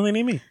 What? You only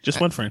need me. Just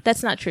one friend.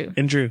 That's not true.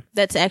 And Drew.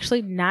 That's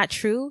actually not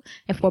true.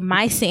 And for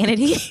my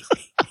sanity.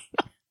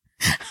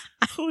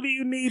 Who do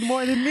you need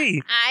more than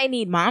me? I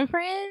need mom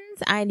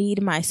friends. I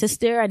need my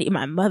sister. I need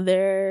my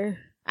mother.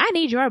 I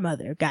need your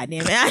mother.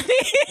 Goddamn it.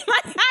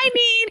 I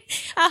need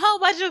a whole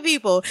bunch of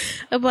people.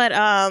 But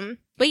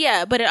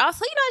yeah, but it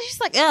also,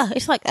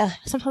 it's like,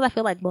 sometimes I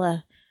feel like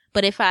blah.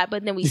 But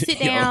then we sit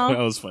down. That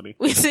was funny.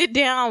 We sit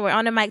down, we're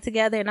on the mic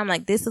together, and I'm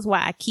like, this is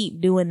why I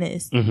keep doing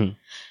this.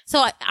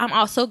 So I'm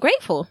also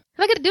grateful.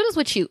 I get to do this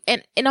with you.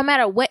 And no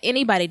matter what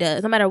anybody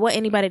does,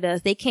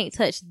 they can't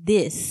touch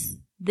this.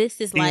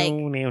 This is like.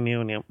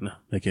 No,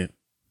 they can't.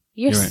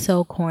 You're right.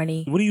 So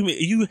corny. What do you mean?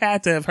 You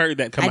had to have heard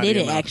that come out of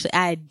your mouth.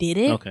 I did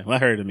it. Okay. Well, I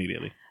heard it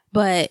immediately.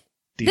 But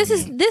this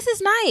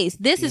is nice.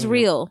 This is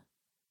real.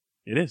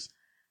 It is.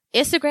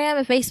 Instagram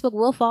and Facebook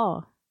will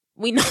fall.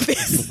 We know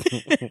this.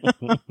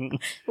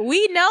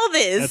 We know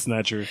this. That's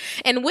not true.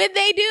 And when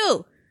they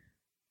do,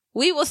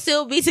 we will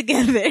still be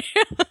together.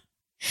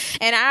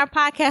 And our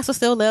podcast will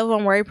still live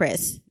on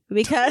WordPress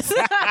because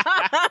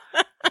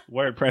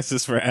WordPress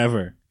is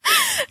forever.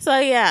 So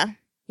yeah.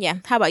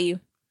 How about you?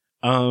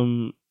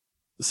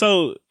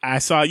 So I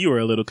saw you were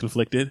a little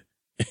conflicted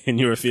in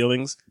your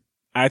feelings.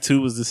 I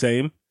too was the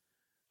same.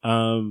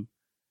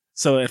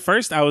 So at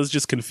first I was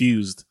just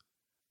confused.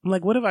 I'm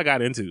like, what have I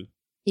got into?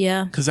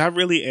 Yeah. Cause I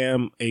really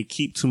am a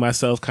keep to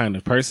myself kind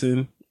of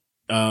person.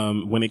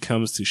 When it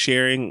comes to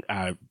sharing,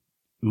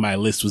 my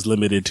list was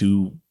limited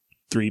to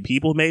 3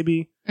 people,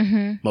 maybe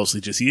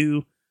mostly just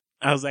you.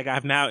 I was like, I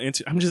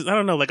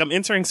don't know, like I'm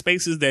entering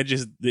spaces that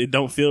just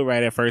don't feel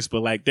right at first,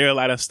 but like there were a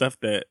lot of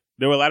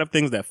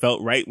things that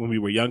felt right when we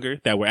were younger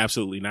that were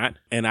absolutely not.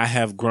 And I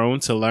have grown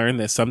to learn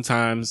that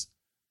sometimes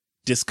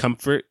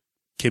discomfort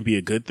can be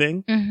a good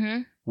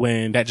thing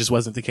when that just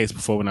wasn't the case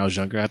before when I was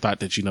younger. I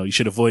thought that, you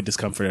should avoid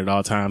discomfort at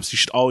all times. You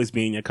should always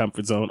be in your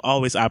comfort zone,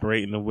 always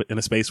operate in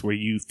a space where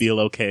you feel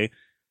okay.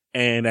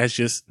 And that's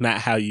just not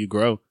how you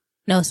grow.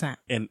 No, it's not.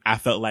 And I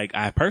felt like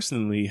I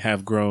personally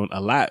have grown a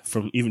lot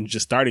from even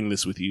just starting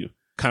this with you.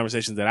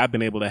 Conversations that I've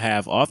been able to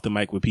have off the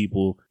mic with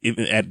people,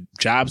 even at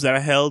jobs that I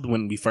held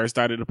when we first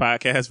started the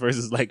podcast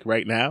versus like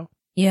right now.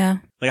 Yeah.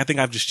 Like I think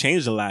I've just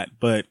changed a lot,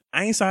 but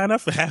I ain't signed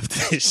up for half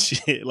this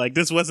shit. Like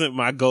this wasn't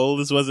my goal.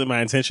 This wasn't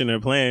my intention or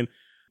plan.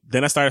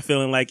 Then I started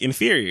feeling like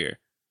inferior.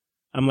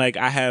 I'm like,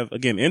 I have,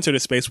 again, entered a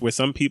space where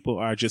some people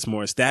are just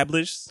more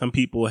established. Some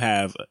people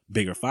have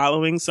bigger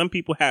followings. Some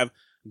people have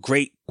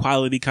great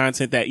quality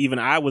content that even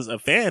I was a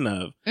fan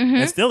of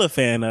and still a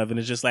fan of. And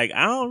it's just like,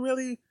 I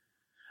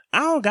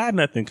don't got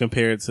nothing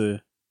compared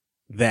to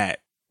that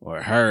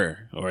or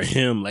her or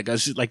him. Like,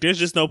 there's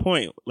just no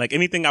point. Like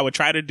anything I would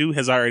try to do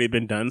has already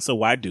been done. So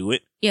why do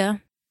it? Yeah.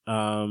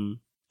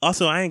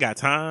 Also, I ain't got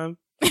time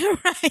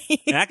Right.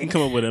 And I can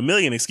come up with a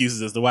million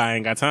excuses as to why I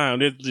ain't got time.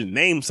 Just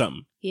name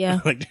something. Yeah.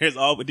 Like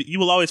you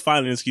will always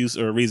find an excuse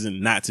or a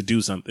reason not to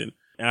do something.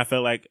 And I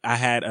felt like I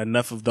had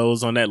enough of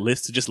those on that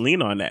list to just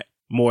lean on that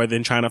more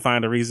than trying to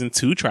find a reason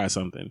to try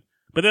something.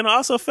 But then I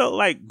also felt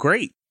like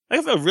great.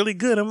 Like I felt really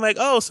good. I'm like,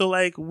 oh, so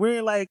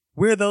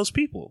we're those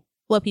people.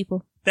 What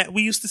people? That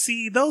we used to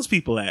see those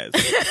people as.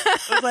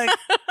 I was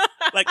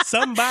like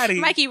somebody.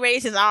 Mikey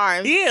raised his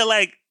arms. Yeah,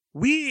 like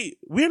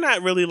we're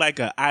not really like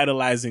a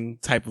idolizing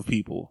type of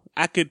people.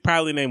 I could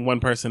probably name one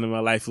person in my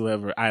life who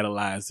ever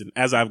idolized. And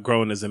as I've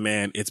grown as a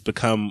man, it's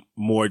become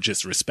more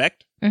just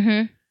respect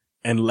and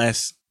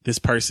less this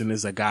person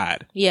is a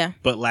god. Yeah.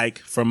 But like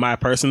from my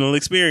personal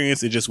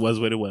experience, it just was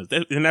what it was.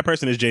 And that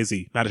person is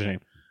Jay-Z, not his name.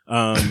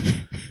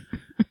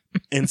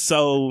 And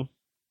so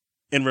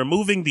in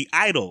removing the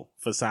idol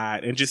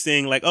facade and just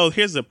saying like, oh,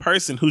 here's a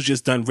person who's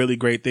just done really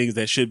great things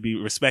that should be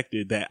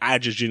respected that I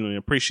just genuinely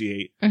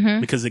appreciate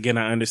because again,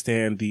 I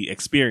understand the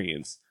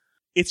experience.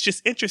 It's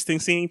just interesting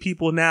seeing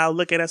people now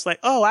look at us like,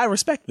 oh, I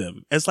respect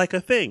them as like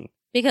a thing.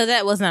 Because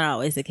that was not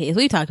always the case.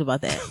 We talked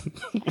about that.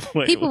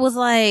 Wait, People was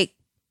like,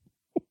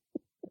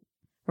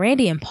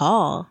 Randy and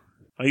Paul.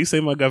 Oh, you say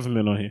my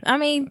government on here. I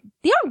mean,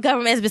 your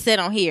government's been set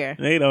on here.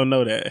 They don't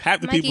know that.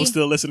 Half the Mikey. people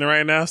still listening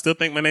right now still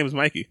think my name is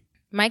Mikey.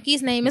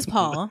 Mikey's name is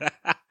Paul.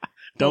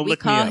 Don't we look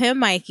me call up. him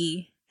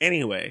Mikey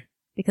Anyway.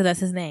 because that's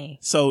his name.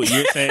 So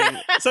you're saying,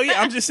 so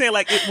yeah, I'm just saying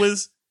like it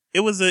was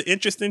an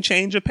interesting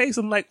change of pace.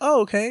 I'm like,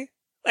 oh, okay.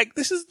 Like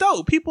this is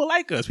dope. People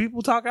like us.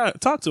 People talk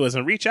to us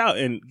and reach out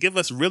and give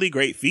us really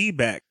great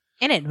feedback.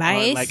 And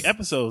advice. On, like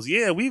episodes.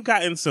 Yeah, we've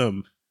gotten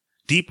some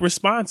deep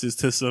responses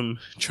to some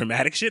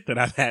traumatic shit that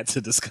I've had to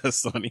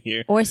discuss on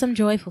here. Or some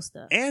joyful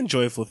stuff. And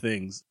joyful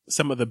things.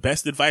 Some of the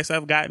best advice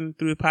I've gotten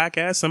through the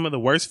podcast. Some of the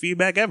worst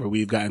feedback ever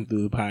we've gotten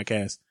through the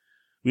podcast.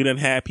 We done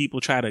had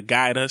people try to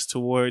guide us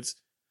towards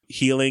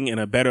healing in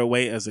a better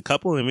way as a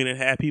couple. And we done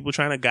had people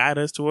trying to guide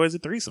us towards a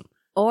threesome.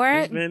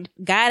 Or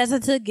guide us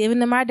into giving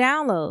them our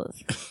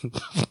downloads.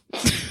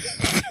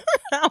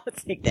 I'm going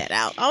to take that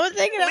out. I'm going to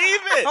take it out. Leave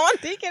it. I'm going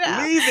to take it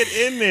out. Leave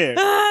it in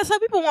there. Some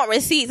people want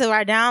receipts of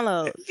our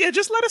downloads. Yeah,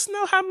 just let us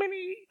know how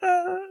many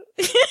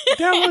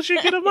downloads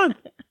you get a month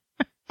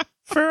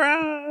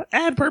for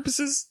ad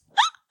purposes.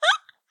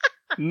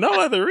 No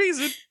other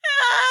reason.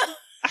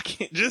 I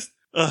can't just.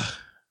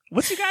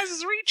 What's your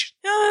guys' reach?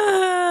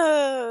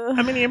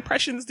 How many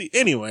impressions do?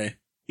 Anyway,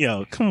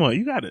 yo, come on,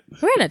 you got it.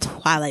 We're in a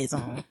Twilight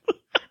Zone.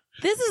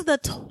 This is the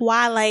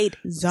Twilight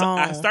Zone. So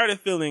I started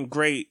feeling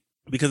great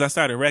because I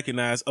started to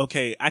recognize,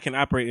 okay, I can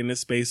operate in this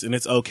space and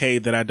it's okay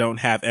that I don't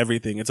have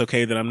everything. It's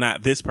okay that I'm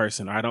not this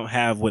person or I don't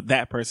have what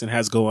that person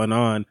has going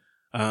on.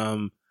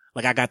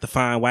 Like I got the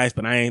fine wife,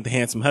 but I ain't the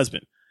handsome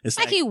husband. It's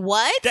Mikey, like,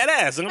 what? Dead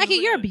ass. Mikey,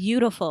 you're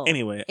beautiful.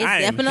 Anyway, it's I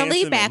am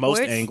definitely handsome backwards.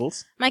 at most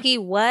angles. Mikey,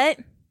 what?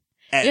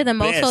 At You're the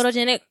most best,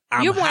 photogenic.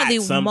 I'm You're one of hot the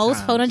most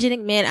sometimes.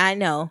 photogenic men I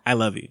know. I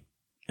love you.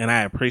 And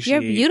I appreciate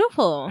You're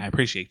beautiful. I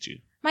appreciate you.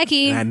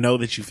 Mikey. And I know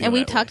that you feel And we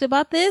that way. talked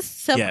about this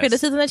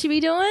self-criticism that you be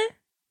doing.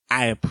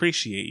 I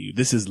appreciate you.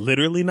 This is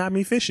literally not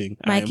me fishing.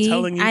 Mikey, I am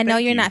telling you. I know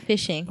thank you're you not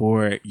fishing.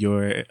 for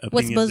your opinions.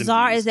 What's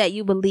bizarre and views. is that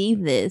you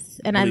believe this,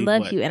 and Believe I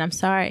love what? you, and I'm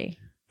sorry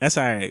That's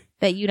all right.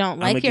 that you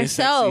don't I'ma like get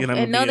yourself sexy and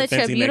I'ma and know be that you're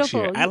fancy next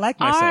beautiful. year. I like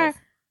You myself. are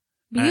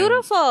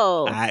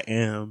beautiful. I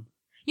am.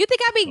 You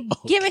think I be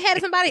giving head to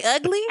somebody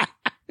ugly?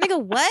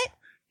 Nigga, what?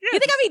 You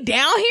think I be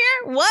down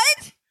here?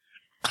 What?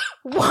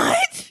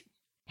 What?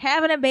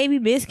 Having a baby,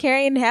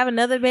 miscarrying, have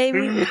another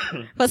baby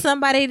for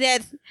somebody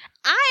that's...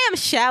 I am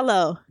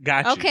shallow.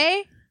 Got you.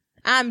 Okay?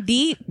 I'm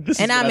deep This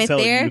is and what I'm I in tell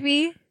you.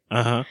 therapy,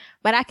 Uh-huh.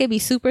 but I could be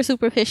super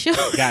superficial.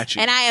 Got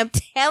you. And I am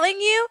telling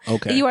you,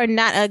 Okay. you are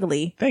not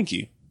ugly Thank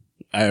you.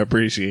 I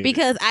appreciate it.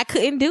 because I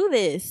couldn't do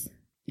this.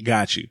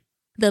 Got you.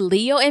 The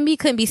Leo in me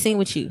couldn't be seen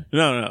with you.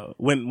 No.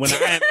 When I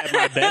am at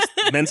my best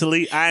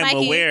mentally, I am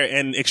Mikey. aware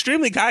and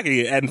extremely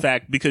cocky, in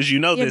fact, because you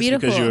know You're this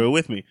beautiful. because you were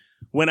with me.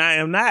 When I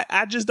am not,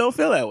 I just don't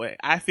feel that way.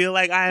 I feel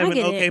like I am an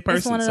get okay it. person.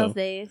 It's one of so those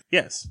days.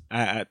 yes,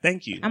 I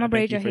thank you. I'm gonna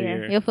braid your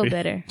hair. You'll feel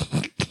better.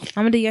 I'm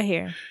gonna do your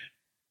hair.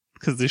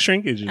 Because the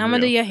shrinkage is I'm gonna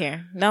real. do your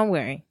hair. Don't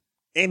worry.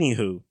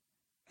 Anywho,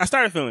 I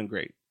started feeling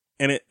great.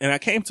 And I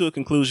came to a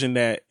conclusion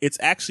that it's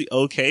actually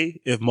okay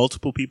if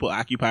multiple people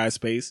occupy a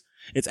space.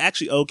 It's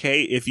actually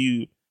okay if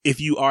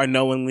you are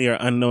knowingly or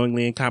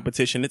unknowingly in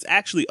competition. It's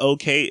actually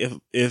okay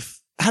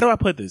if how do I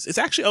put this? It's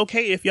actually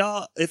okay if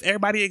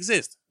everybody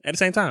exists at the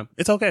same time.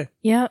 It's okay.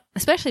 Yeah,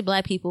 especially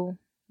black people.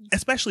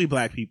 Especially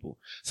black people.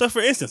 So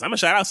for instance, I'm gonna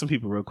shout out some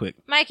people real quick.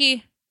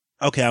 Mikey.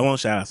 Okay, I won't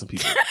shout out some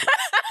people.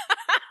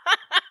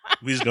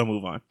 We just gonna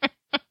move on.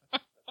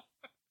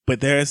 But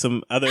there are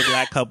some other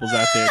black couples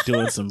out there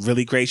doing some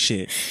really great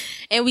shit.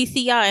 And we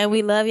see y'all and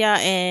we love y'all.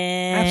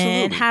 And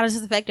Absolutely. how does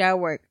this affect our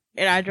work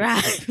and our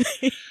drive?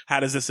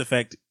 How does it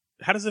affect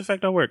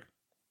our work,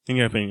 in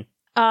your opinion?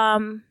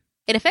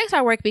 It affects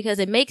our work because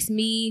it makes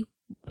me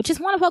just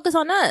want to focus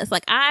on us.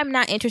 Like, I'm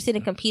not interested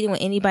in competing with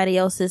anybody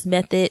else's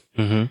method.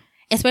 Mm-hmm.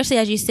 Especially,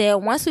 as you said,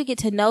 once we get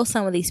to know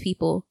some of these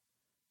people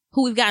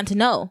who we've gotten to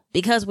know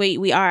because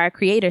we are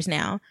creators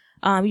now,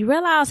 you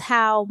realize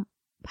how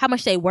how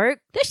much they work.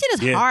 This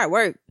shit is hard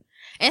work.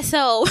 And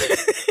so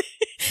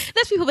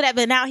there's people that have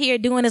been out here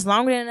doing this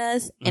longer than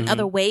us in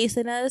other ways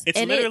than us. It's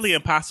and literally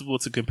impossible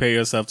to compare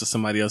yourself to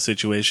somebody else's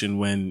situation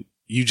when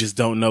you just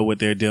don't know what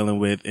they're dealing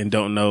with and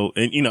don't know.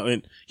 And, you know,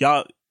 and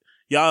y'all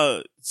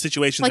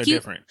situations are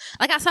different.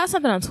 Like I saw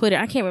something on Twitter.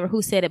 I can't remember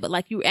who said it, but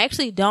like you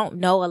actually don't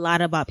know a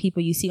lot about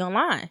people you see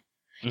online,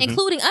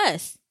 including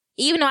us.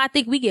 Even though I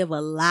think we give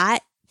a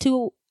lot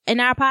to in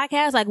our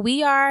podcast. Like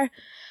we are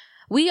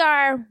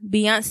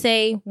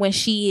Beyonce when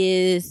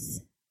she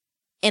is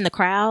in the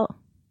crowd.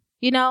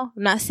 You know,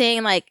 I'm not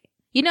saying like,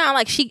 you know,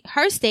 like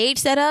her stage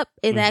setup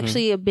is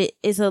actually a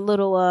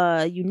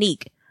little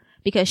unique.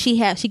 Because she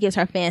gives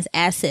her fans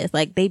access.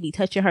 Like, they be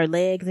touching her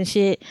legs and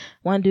shit.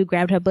 One dude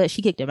grabbed her butt.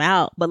 She kicked him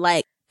out. But,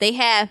 like, they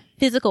have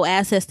physical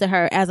access to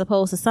her as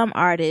opposed to some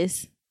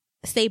artists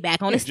stay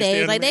back on the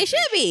stage like they should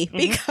be.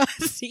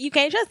 Because you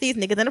can't trust these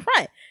niggas in the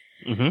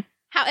front.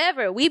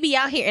 However, we be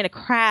out here in a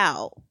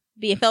crowd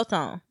being felt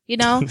on, you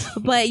know?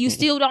 But you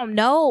still don't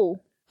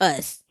know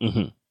us.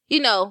 You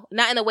know,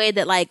 not in the way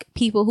that, like,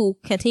 people who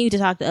continue to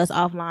talk to us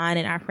offline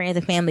and our friends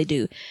and family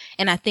do.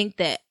 And I think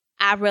that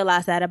I've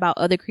realized that about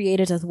other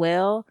creators as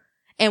well.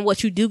 And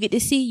what you do get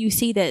to see, you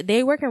see that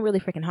they're working really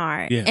freaking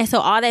hard. Yeah. And so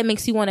all that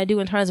makes you want to do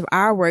in terms of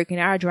our work and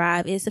our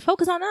drive is to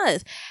focus on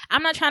us.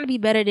 I'm not trying to be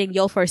better than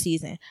your first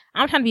season.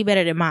 I'm trying to be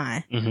better than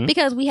mine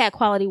because we had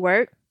quality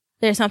work.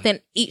 There's something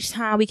each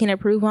time we can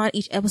improve on,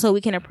 each episode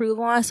we can improve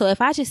on. So if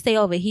I just stay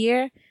over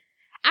here,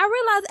 I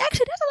realize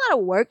actually there's a lot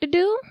of work to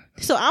do.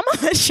 So I'm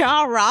gonna let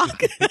y'all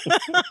rock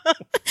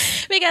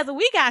because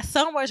we got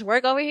so much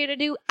work over here to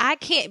do. I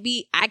can't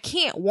be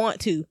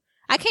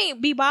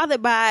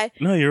bothered by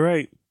No, you're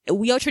right.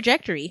 Your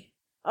trajectory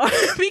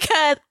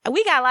because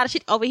we got a lot of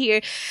shit over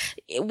here.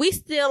 We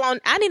still on.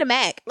 I need a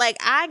Mac. Like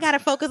I gotta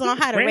focus on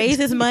how to raise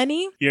this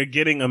money. You're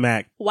getting a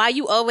Mac while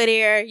you over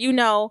there, you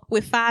know,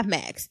 with 5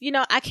 Macs. You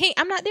know,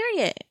 I'm not there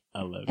yet.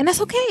 I love it. And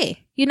that's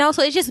okay. You know,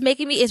 so it's just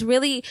making me, it's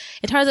really,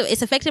 in terms of,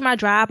 it's affecting my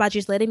drive by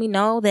just letting me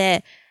know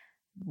that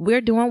we're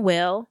doing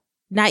well.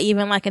 Not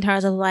even like in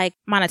terms of like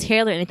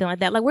monetarily or anything like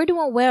that. Like we're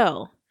doing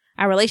well.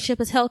 Our relationship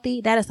is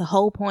healthy. That is the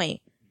whole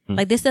point.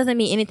 Like this doesn't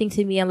mean anything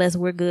to me unless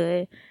we're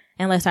good,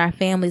 unless our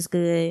family's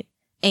good.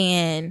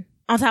 And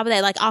on top of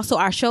that, like also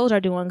our shows are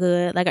doing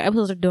good. Like our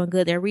episodes are doing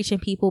good. They're reaching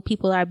people.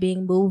 People are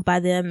being moved by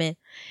them and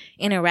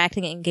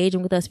interacting and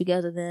engaging with us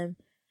because of them.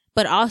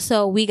 But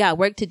also we got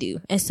work to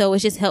do. And so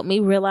it's just helped me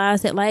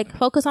realize that like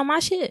focus on my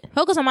shit.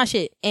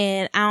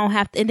 And I don't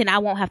have to, and then I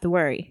won't have to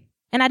worry.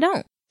 And I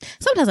don't.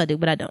 Sometimes I do,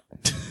 but I don't.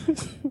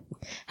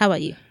 How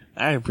about you?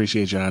 I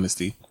appreciate your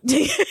honesty.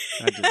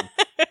 I do.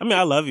 I mean,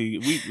 I love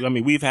you.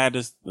 We've had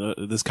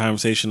this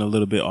conversation a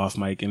little bit off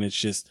mic, and it's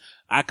just,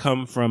 I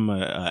come from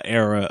a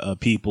era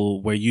of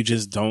people where you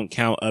just don't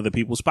count other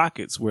people's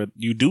pockets, where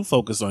you do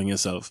focus on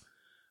yourself.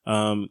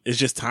 It's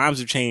just times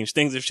have changed,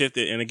 things have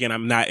shifted, and again,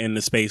 I'm not in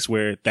the space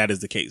where that is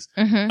the case.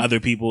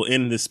 Other people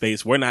in this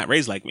space were not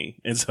raised like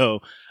me, and so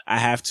I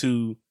have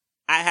to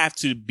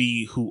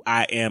be who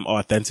I am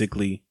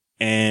authentically,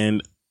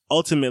 and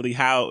ultimately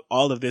how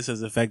all of this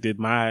has affected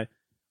my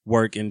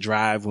work and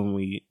drive when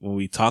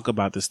we talk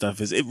about this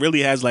stuff is it really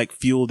has like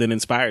fueled and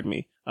inspired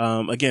me.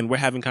 Again, we're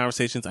having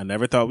conversations I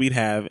never thought we'd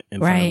have in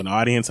front of an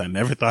audience I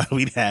never thought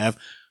we'd have,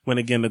 when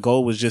again the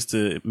goal was just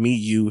to meet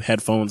you,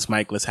 headphones,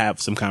 mic, let's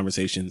have some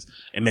conversations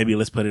and maybe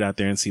let's put it out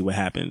there and see what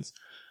happens.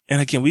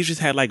 And again, we've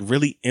just had like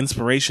really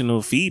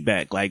inspirational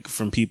feedback like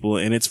from people,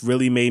 and it's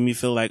really made me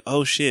feel like,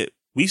 oh shit,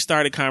 we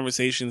started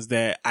conversations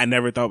that I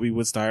never thought we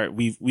would start.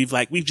 We've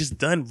just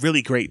done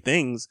really great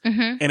things,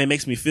 and it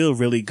makes me feel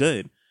really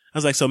good. I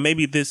was like, so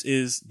maybe this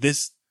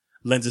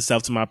lends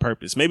itself to my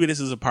purpose. Maybe this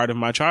is a part of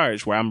my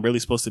charge where I'm really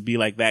supposed to be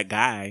like that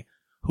guy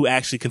who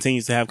actually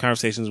continues to have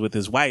conversations with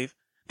his wife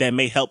that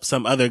may help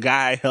some other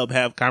guy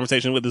have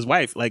conversation with his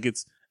wife. Like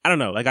I don't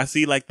know, like I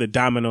see like the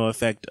domino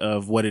effect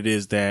of what it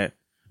is that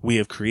we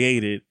have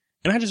created,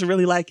 and I just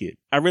really like it.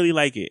 I really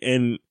like it.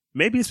 And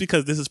maybe it's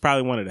because this is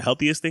probably one of the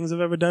healthiest things I've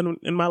ever done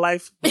in my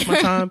life with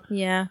my time.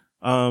 Yeah.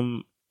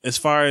 As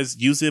far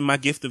as using my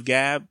gift of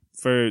gab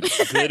for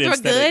good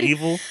instead of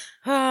evil.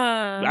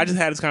 I just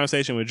had this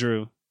conversation with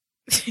Drew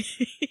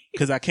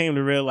because I came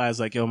to realize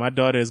like, yo, my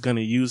daughter is going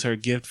to use her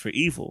gift for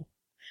evil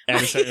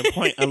at a certain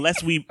point,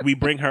 unless we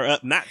bring her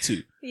up not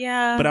to.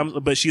 Yeah.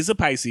 But she's a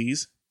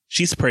Pisces.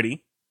 She's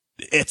pretty.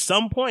 At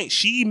some point,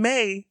 she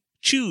may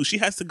choose. She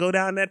has to go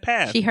down that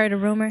path. She heard a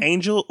rumor.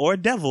 Angel or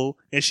devil.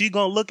 And she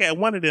going to look at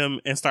one of them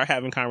and start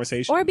having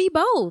conversations. Or be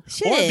both.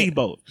 Shit. Or be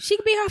both. She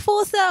could be her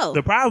full self.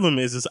 The problem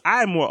is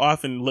I more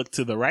often look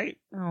to the right.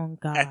 Oh,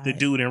 God. At the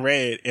dude in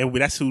red. And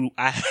that's who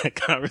I had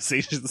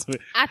conversations with.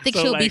 I think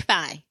she'll be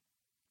fine.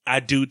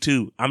 I do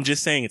too. I'm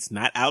just saying it's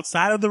not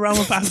outside of the realm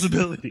of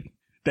possibility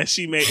that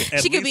she may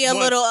she could be a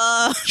little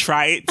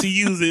try it to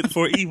use it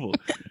for evil.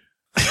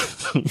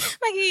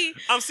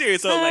 I'm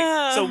serious.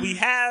 So we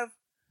have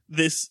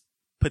this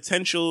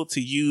potential to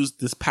use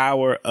this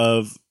power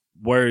of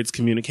words,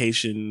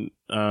 communication,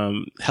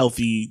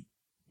 healthy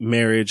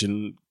marriage,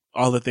 and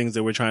all the things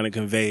that we're trying to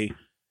convey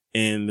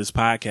in this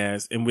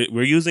podcast, and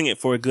we're using it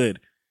for good.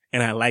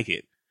 and I like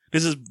it.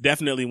 This is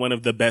definitely one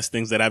of the best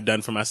things that I've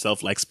done for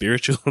myself, like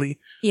spiritually,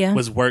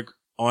 was work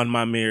on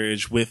my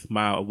marriage with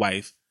my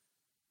wife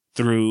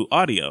through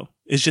audio.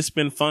 It's just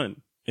been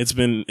fun. It's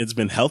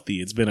been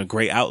healthy. It's been a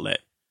great outlet.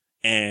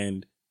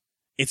 And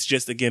it's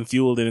just, again,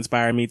 fueled and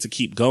inspired me to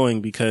keep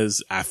going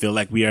because I feel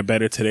like we are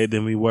better today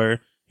than we were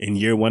in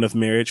year 1 of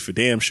marriage, for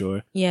damn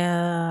sure.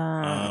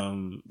 Yeah.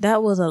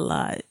 That was a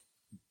lot.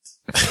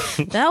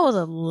 That was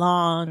a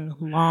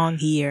long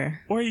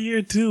year. Or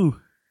year 2.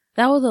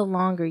 That was a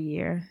longer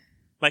year.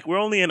 Like, we're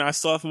only in our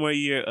sophomore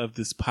year of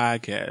this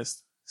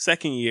podcast,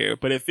 2nd year,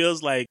 but it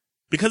feels like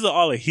because of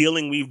all the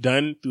healing we've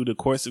done through the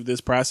course of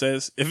this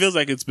process, it feels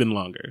like it's been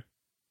longer.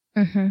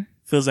 Mm-hmm.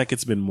 Feels like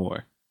it's been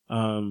more.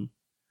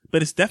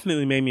 But it's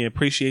definitely made me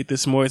appreciate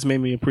this more. It's made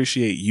me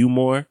appreciate you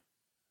more.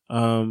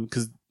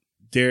 Cause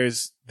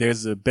there's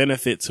a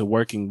benefit to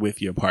working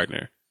with your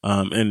partner.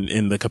 And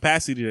in the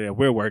capacity that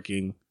we're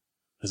working,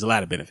 there's a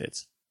lot of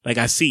benefits. Like,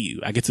 I see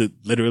you. I get to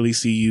literally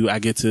see you. I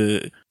get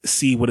to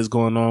see what is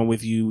going on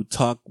with you,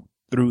 talk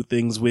through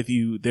things with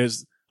you.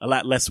 There's a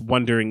lot less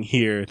wondering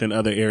here than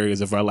other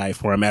areas of our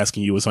life where I'm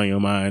asking you what's on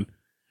your mind,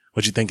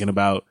 what you're thinking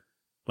about.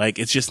 Like,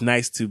 it's just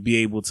nice to be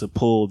able to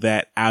pull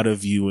that out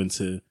of you and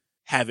to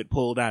have it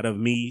pulled out of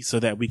me so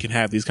that we can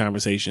have these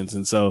conversations.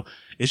 And so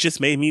it's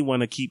just made me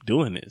want to keep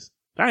doing this.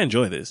 I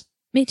enjoy this.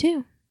 Me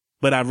too.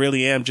 But I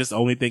really am just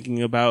only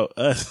thinking about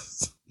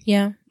us.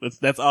 Yeah.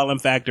 That's all I'm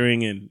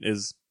factoring in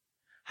is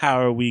how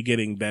are we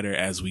getting better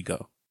as we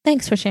go?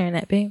 Thanks for sharing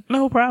that, babe.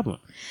 No problem.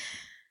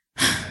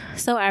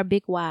 So our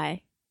big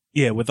why.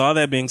 Yeah. With all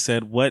that being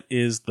said, what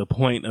is the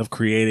point of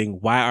creating?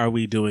 Why are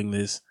we doing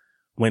this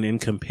when in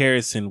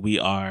comparison we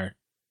are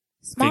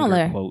smaller?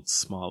 Finger quotes,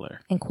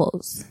 smaller. In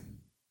quotes.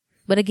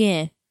 But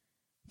again,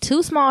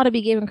 too small to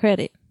be given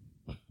credit,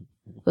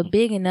 but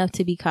big enough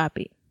to be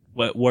copied.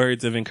 What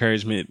words of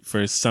encouragement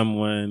for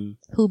someone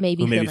who may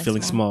be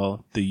feeling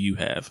small do you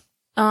have?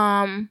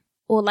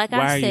 Well, like why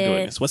I said, are you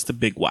doing this? What's the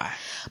big why?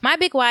 My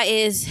big why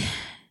is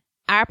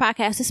our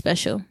podcast is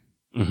special.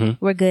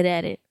 Mm-hmm. We're good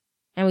at it,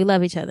 and we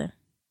love each other.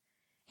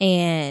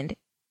 And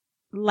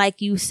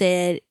like you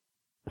said,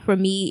 for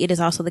me, it is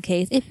also the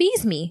case. It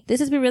feeds me. This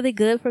has been really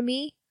good for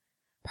me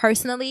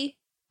personally.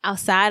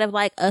 Outside of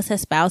like us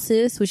as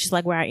spouses, which is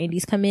like where our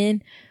indies come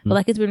in. But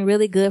like, it's been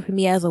really good for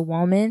me as a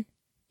woman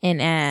and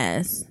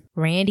as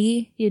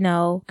Randy, you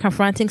know,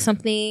 confronting some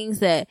things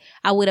that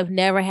I would have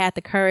never had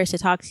the courage to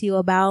talk to you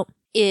about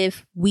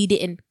if we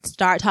didn't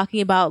start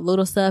talking about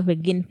little stuff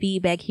and getting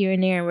feedback here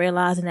and there and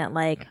realizing that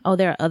like, oh,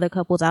 there are other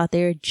couples out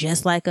there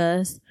just like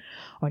us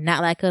or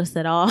not like us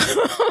at all,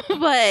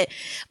 but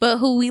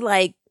who we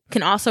like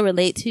can also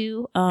relate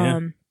to.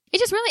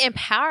 It's just really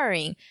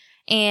empowering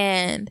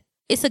and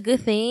it's a good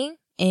thing.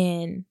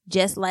 And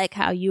just like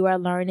how you are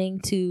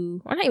learning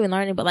to, or not even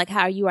learning, but like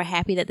how you are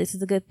happy that this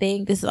is a good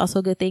thing. This is also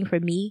a good thing for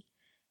me.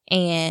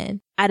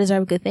 And I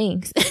deserve good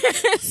things.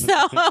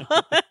 So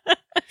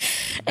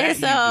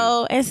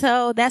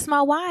that's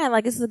my why.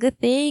 Like, this is a good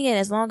thing. And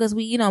as long as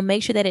we, you know,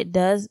 make sure that it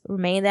does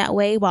remain that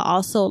way, while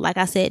also, like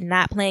I said,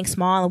 not playing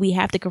small. And we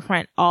have to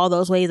confront all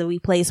those ways that we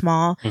play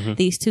small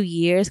these 2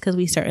 years. Cause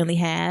we certainly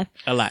have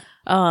a lot,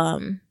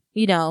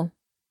 you know,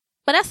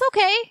 but that's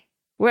okay.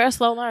 We're a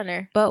slow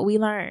learner, but we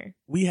learn.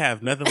 We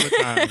have nothing but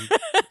time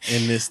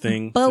in this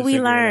thing. But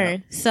we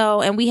learn.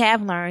 So, and we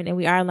have learned and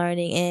we are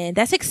learning. And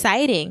that's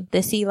exciting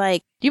to see,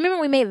 like, do you remember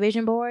when we made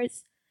vision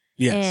boards?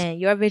 Yes. And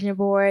your vision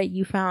board,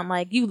 you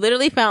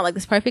literally found like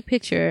this perfect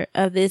picture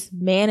of this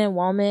man and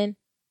woman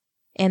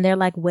and their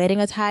like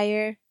wedding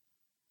attire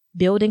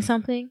building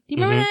something. Do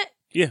you remember that?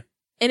 Yeah.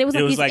 And it was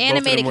like these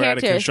animated both of them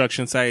characters. Were at a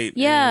construction site.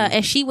 Yeah.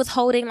 And she was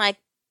holding like,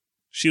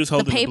 she was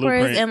holding the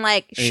papers and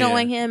like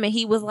showing him, and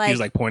he was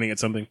like pointing at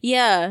something.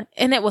 Yeah,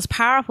 and it was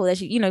powerful that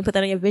you put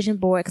that on your vision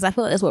board because I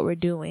feel like that's what we're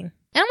doing, and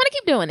I'm gonna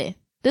keep doing it.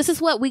 This is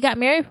what we got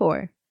married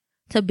for,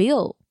 to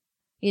build.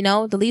 You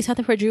know, to leave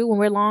something for Drew when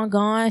we're long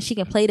gone. She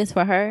can play this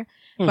for her.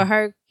 For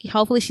her,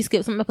 hopefully she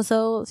skipped some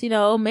episodes. You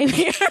know,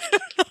 maybe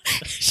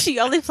she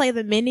only played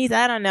the minis.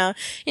 I don't know.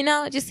 You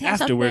know, just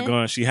have after we're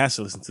gone, she has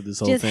to listen to this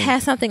whole thing. Just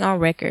have something on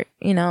record.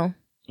 You know,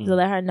 to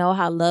let her know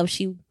how loved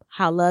she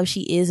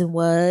is and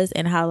was,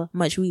 and how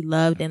much we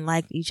loved and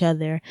liked each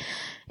other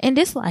and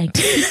disliked.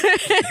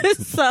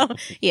 So,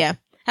 yeah.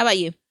 How about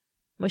you?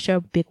 What's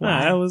your big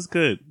why? That was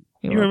good.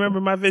 You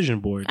remember my vision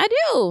board? I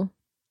do.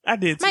 I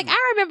did too. Mike,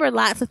 I remember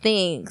lots of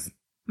things.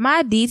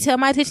 My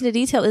attention to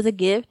detail is a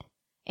gift,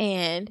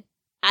 and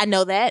I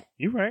know that.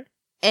 You're right.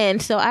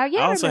 And so I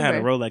also remember.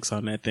 had a Rolex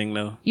on that thing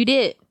though. You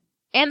did.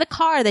 And the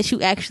car that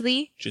you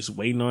actually just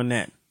waiting on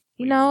that.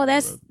 You know,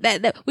 that's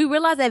that we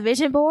realized that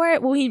vision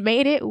board when we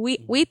made it,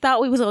 we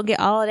thought we was gonna get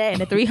all of that in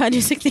the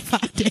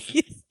 365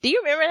 days. Do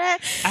you remember that?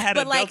 I had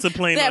a Delta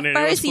plane on there.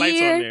 There was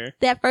flights on there.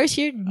 That first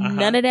year,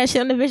 none of that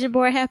shit on the vision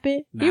board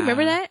happened. Do you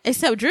remember that?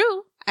 Except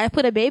Drew. I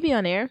put a baby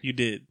on there. You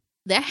did.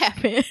 That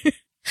happened.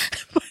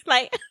 But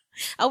like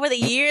over the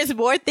years,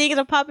 more things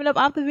are popping up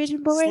off the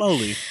vision board.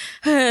 Slowly.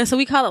 So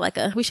we should call it like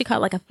a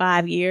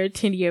 5-year,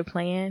 10-year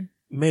plan.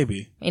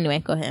 Maybe. Anyway,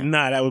 go ahead.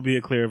 Nah, that would be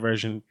a clearer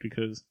version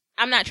because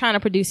I'm not trying to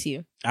produce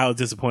you. I was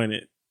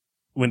disappointed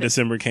when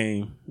December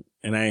came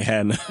and I ain't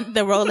had none.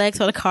 The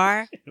Rolex or the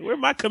car. Where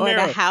my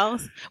Camaro? Or the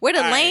house. Where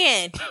the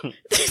land?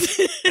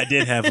 I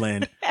did have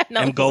land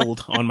No. and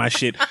gold on my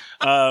shit.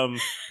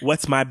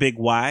 What's my big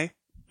why?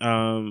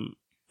 I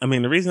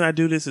mean, the reason I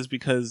do this is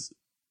because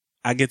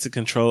I get to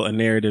control a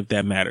narrative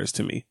that matters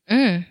to me.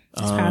 That's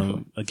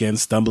powerful. Again,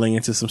 stumbling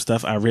into some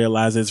stuff, I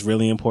realize it's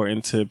really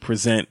important to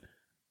present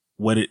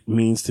what it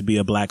means to be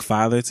a Black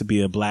father, to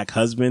be a Black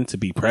husband, to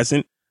be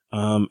present.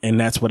 And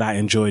that's what I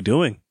enjoy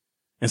doing.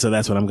 And so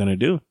that's what I'm going to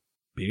do.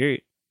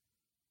 Period.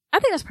 I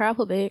think that's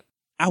powerful, babe.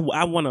 I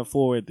want to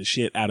forward the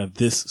shit out of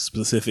this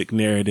specific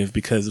narrative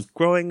because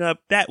growing up,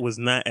 that was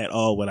not at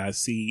all what I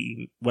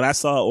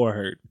saw or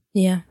heard.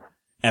 Yeah.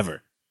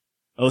 Ever.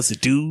 Oh, it's a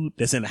dude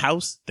that's in the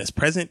house, that's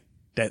present,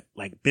 that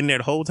like been there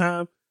the whole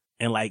time,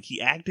 and like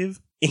he active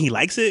and he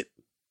likes it.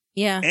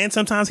 Yeah. And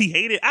sometimes he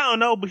hate it. I don't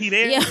know, but he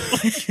there. Yeah.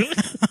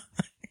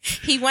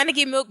 He want to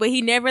get milk, but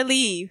he never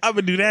leave. I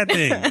would do that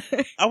thing.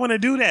 I want to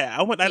do that.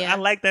 I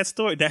like that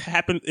story. That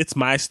happened. It's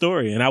my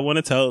story. And I want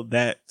to tell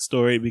that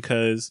story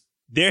because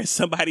there's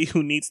somebody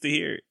who needs to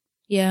hear it.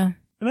 Yeah.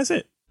 And that's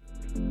it.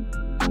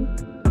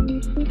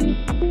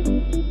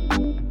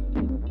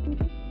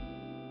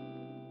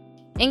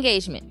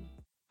 Engagement.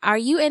 Are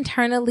you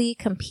internally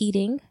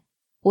competing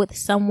with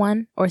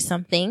someone or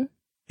something?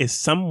 Is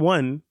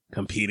someone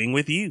competing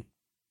with you?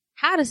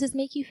 How does this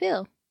make you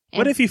feel?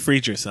 What if you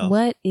freed yourself?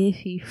 What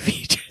if you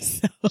freed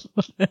yourself?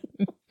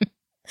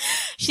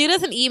 Shoot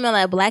us an email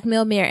at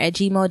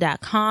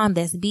blackmailmare@gmail.com.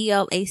 That's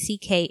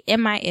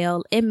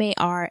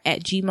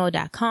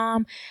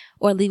blackmilmar@gmail.com.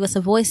 Or leave us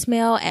a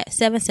voicemail at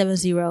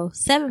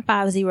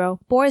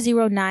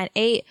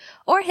 770-750-4098.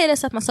 Or hit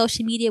us up on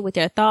social media with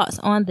your thoughts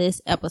on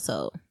this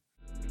episode.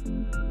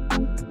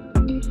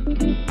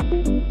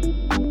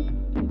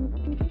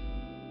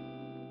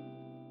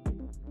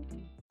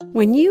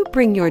 When you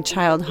bring your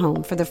child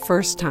home for the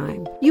first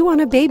time, you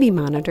want a baby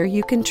monitor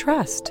you can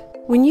trust.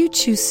 When you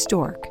choose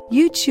Stork,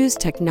 you choose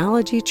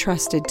technology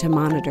trusted to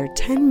monitor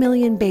 10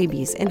 million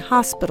babies in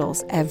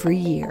hospitals every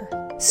year.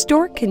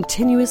 Stork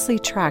continuously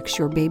tracks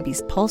your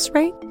baby's pulse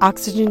rate,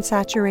 oxygen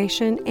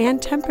saturation,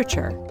 and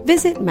temperature.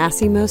 Visit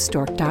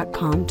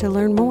MassimoStork.com to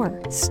learn more.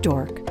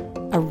 Stork,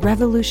 a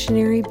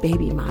revolutionary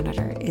baby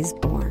monitor, is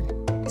born.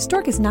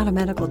 Stork is not a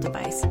medical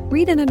device.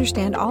 Read and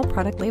understand all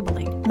product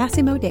labeling.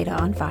 Massimo data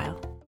on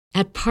file.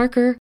 At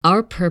Parker,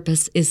 our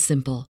purpose is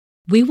simple.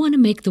 We want to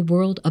make the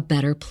world a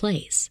better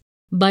place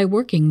by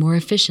working more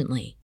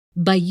efficiently,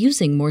 by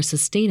using more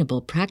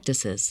sustainable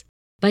practices,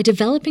 by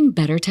developing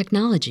better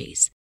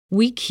technologies.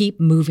 We keep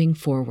moving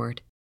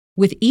forward.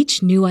 With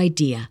each new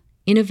idea,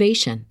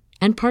 innovation,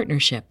 and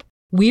partnership,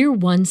 we're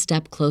one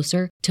step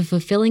closer to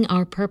fulfilling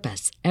our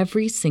purpose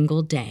every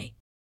single day.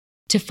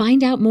 To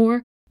find out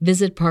more,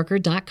 visit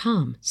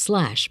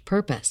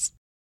parker.com/purpose.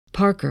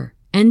 Parker,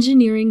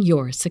 engineering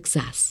your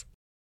success.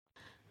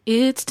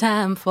 It's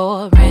time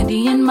for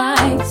Randy and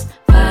Mike's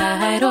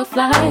Fight or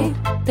Flight.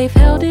 They've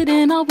held it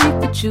in all week,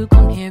 but you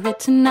gon' hear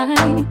it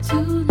tonight.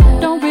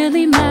 Don't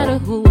really matter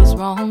who is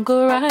wrong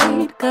or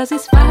right, 'cause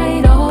it's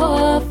Fight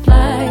or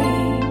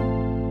Flight.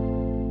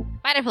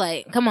 Fight or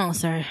flight. Come on,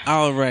 sir.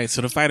 All right.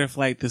 So the fight or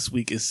flight this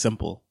week is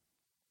simple.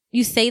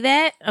 You say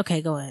that?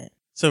 Okay, go ahead.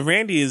 So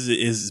Randy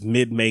is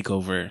mid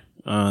makeover.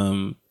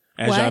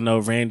 As What? y'all know,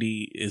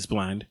 Randy is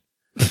blind.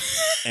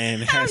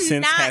 And has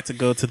since had to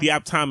go to the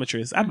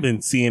optometrist. I've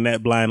been seeing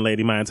that blind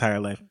lady my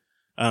entire life.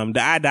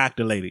 The eye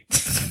doctor lady.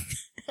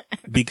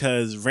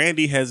 Because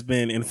Randy has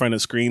been in front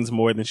of screens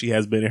more than she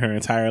has been in her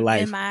entire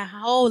life. In my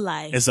whole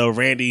life. And so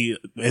Randy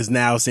is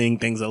now seeing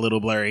things a little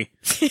blurry.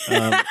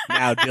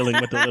 Now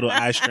dealing with a little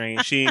eye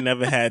strain. She ain't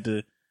never had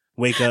to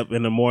wake up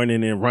in the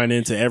morning and run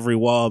into every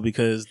wall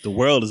because the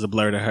world is a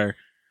blur to her.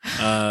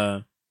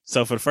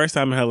 So for the first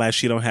time in her life,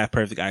 she don't have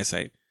perfect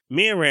eyesight.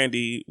 Me and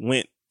Randy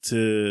went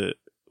to...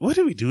 What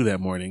did we do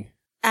that morning?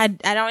 I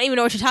don't even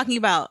know what you're talking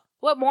about.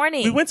 What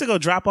morning? We went to go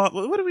drop off.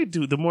 What did we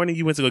do the morning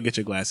you went to go get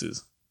your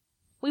glasses?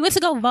 We went to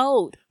go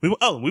vote. We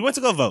went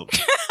to go vote.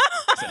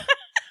 So,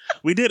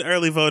 we did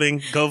early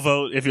voting. Go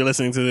vote if you're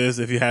listening to this.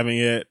 If you haven't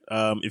yet,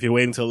 if you're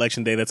waiting till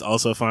election day, that's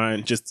also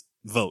fine. Just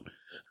vote.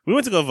 We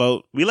went to go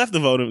vote. We left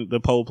the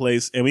poll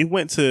place, and we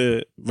went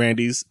to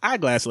Randy's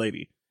eyeglass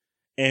lady.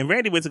 And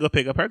Randy went to go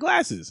pick up her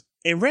glasses.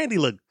 And Randy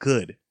looked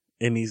good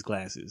in these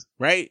glasses,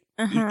 right?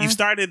 Uh-huh. You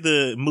started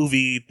the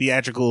movie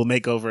theatrical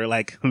makeover,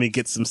 like, let me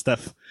get some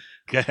stuff.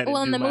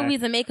 Well, in the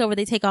movies and makeover,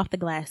 they take off the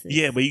glasses.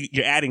 Yeah, but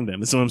you're adding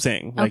them. That's what I'm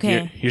saying. Like,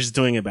 okay. You're just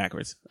doing it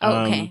backwards.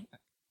 Oh, okay.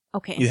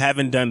 Okay. You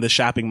haven't done the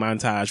shopping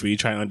montage where you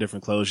try on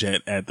different clothes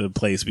yet at the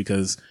place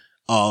because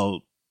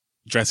all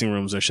dressing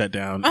rooms are shut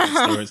down in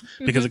stores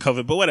because of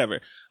COVID, but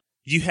whatever.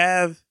 You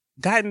have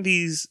gotten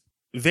these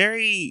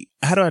very,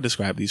 how do I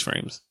describe these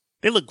frames?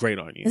 They look great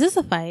on you. Is this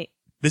a fight?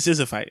 This is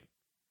a fight.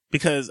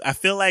 Because I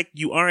feel like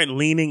you aren't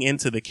leaning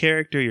into the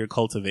character you're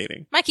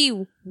cultivating. Mikey,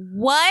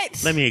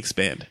 what? Let me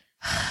expand.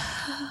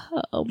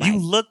 Oh my. You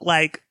look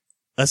like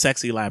a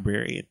sexy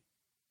librarian.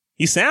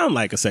 You sound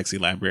like a sexy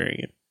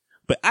librarian.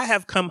 But I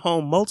have come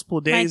home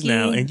multiple days Mikey.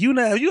 now, and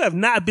you have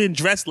not been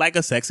dressed like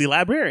a sexy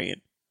librarian.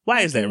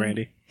 Why is that,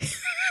 Randy?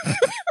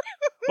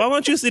 Why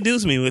won't you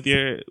seduce me with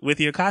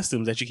your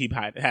costumes that you keep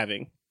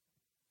having?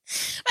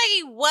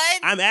 Mikey, what?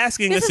 I'm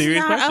asking This a is serious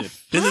not a question.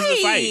 This is the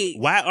fight. fight.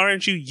 Why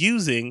aren't you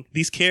using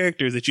these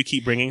characters that you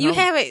keep bringing You home?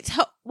 haven't.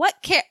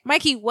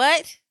 Mikey,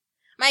 what?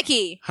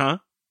 Mikey. Huh?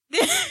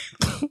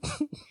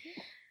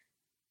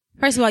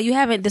 First of all, you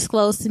haven't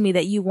disclosed to me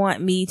that you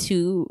want me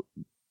to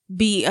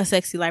be a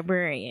sexy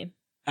librarian.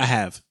 I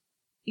have.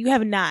 You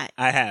have not.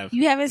 I have.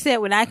 You haven't said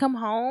when I come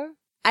home,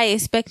 I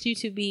expect you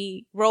to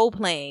be role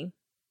playing.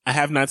 I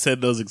have not said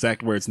those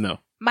exact words, no.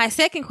 My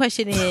second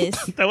question is,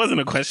 That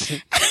wasn't a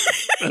question.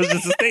 That was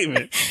just a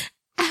statement.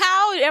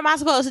 how am I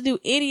supposed to do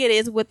any of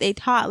this with a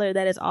toddler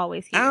that is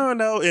always here? I don't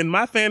know. In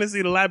my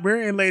fantasy, the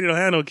librarian lady don't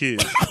have no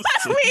kids.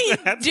 We I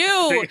have to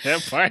do. figure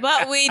that part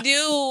But out. we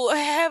do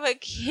have a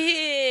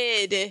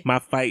kid. My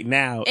fight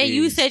now And is...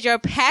 you said your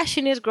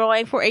passion is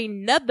growing for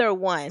another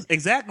one.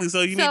 Exactly.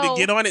 So you need So- to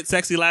get on it,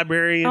 sexy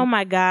librarian. Oh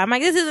my God.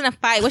 Mike, this isn't a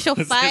fight. What's your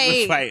This is a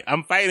fight? fight.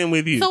 I'm fighting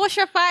with you. So what's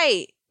your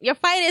fight? Your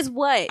fight is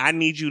what? I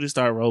need you to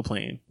start role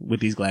playing with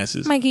these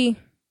glasses Mikey.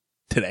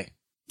 today.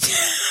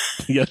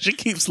 Yo, she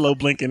keeps slow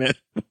blinking it.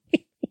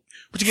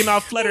 What you getting all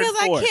fluttered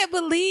Because for? I can't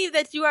believe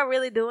that you are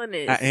really doing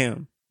this. I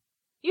am.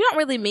 You don't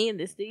really mean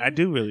this, do you? I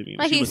do really mean it.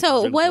 Mikey, She was so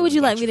really what cool would you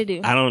about like me to do?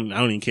 I don't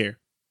even care.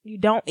 You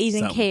don't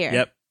even Something. care.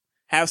 Yep.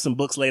 Have some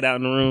books laid out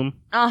in the room.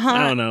 Uh-huh.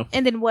 I don't know.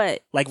 And then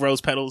what? Like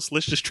rose petals.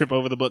 Let's just trip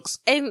over the books.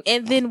 And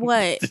then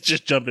what?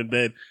 Just jump in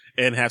bed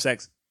and have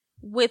sex.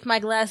 With my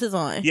glasses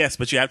on. Yes,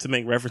 but you have to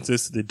make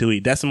references to the Dewey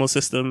Decimal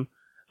System.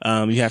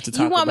 You have to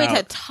talk You want about... me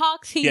to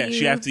talk to you? Yes,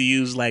 you have to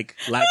use like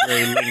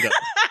library lingo.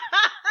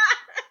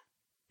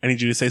 I need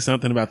you to say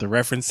something about the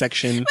reference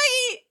section.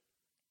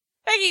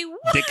 Mikey,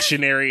 what?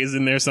 Dictionary is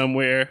in there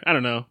somewhere. I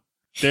don't know.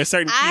 There are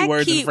certain I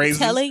keywords keep and phrases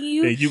telling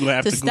you that you gonna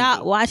have to to stop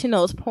Google. watching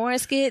those porn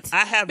skits.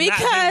 I have because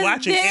not been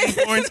watching any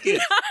this porn is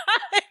skits.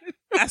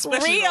 I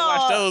especially real. don't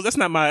watch those.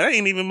 That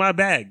ain't even my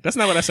bag. That's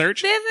not what I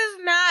search. This is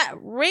not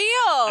real.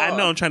 I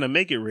know I'm trying to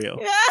make it real.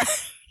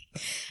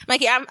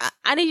 Mikey,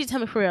 I need you to tell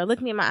me for real.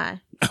 Look me in my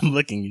eye. I'm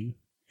looking you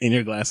in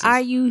your glasses.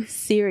 Are you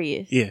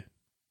serious? Yeah.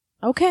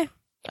 Okay.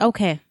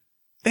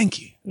 Thank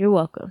you. You're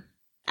welcome.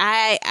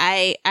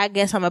 I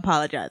guess I'm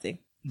apologizing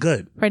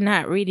Good. for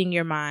not reading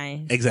your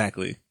mind.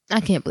 Exactly.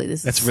 I can't believe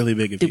this. That's is really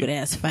big of stupid you.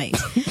 ass fight.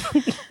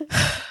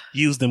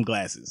 Use them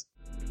glasses.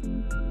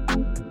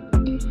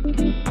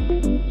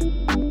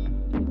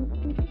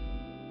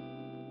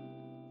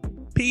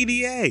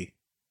 PDA.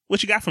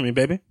 What you got for me,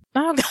 baby? I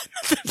don't got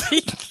nothing for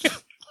you.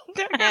 I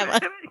don't have a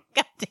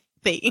goddamn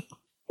thing.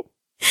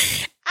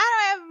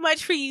 I don't have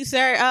much for you,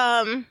 sir.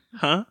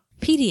 Huh?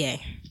 PDA.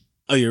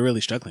 Oh, you're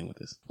really struggling with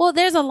this. Well,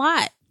 there's a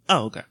lot.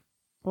 Oh, okay.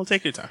 Well,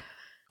 take your time.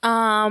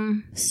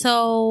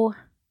 So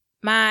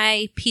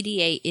my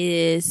PDA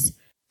is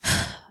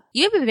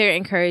you've been very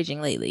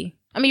encouraging lately.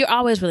 I mean, you're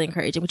always really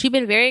encouraging, but you've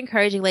been very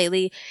encouraging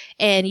lately,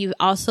 and you've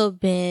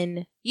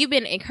been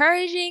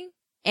encouraging,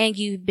 and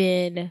you've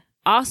been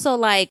also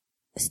like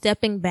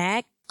stepping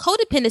back.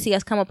 Codependency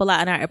has come up a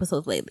lot in our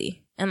episodes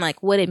lately, and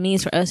like what it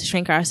means for us to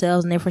shrink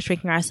ourselves, and therefore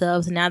shrinking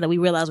ourselves. And now that we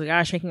realize we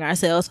are shrinking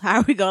ourselves, how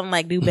are we going to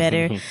like do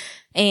better?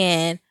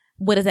 And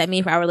what does that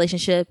mean for our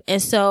relationship?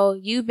 And so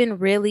you've been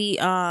really,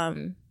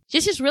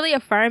 just really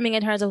affirming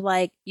in terms of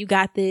like, you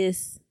got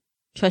this,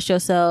 trust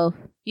yourself,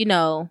 you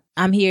know,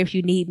 I'm here if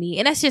you need me.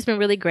 And that's just been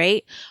really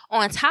great.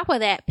 On top of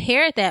that,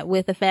 paired that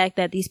with the fact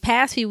that these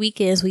past few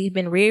weekends, we've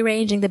been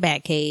rearranging the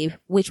Batcave,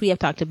 which we have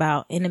talked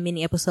about in a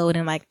mini episode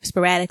and like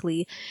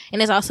sporadically.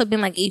 And it's also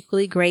been like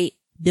equally great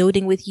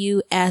building with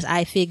you as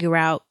I figure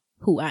out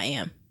who I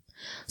am.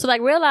 So like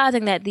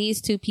realizing that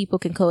these two people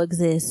can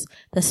coexist,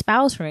 the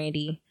spouse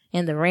Randy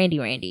and the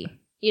Randy,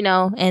 you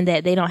know, and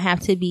that they don't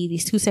have to be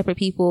these two separate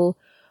people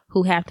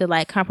who have to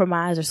like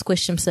compromise or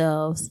squish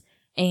themselves.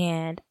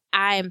 And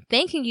I'm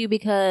thanking you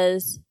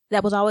because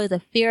that was always a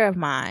fear of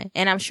mine.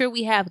 And I'm sure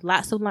we have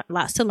lots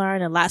to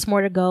learn and lots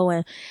more to go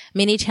and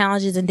many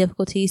challenges and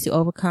difficulties to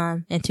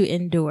overcome and to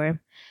endure.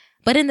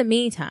 But in the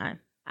meantime,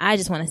 I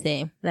just want to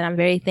say that I'm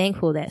very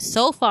thankful that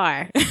so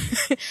far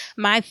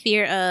my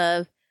fear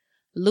of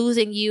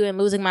losing you and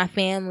losing my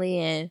family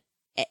and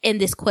in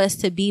this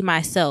quest to be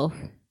myself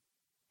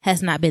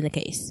has not been the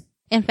case.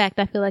 In fact,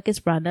 I feel like it's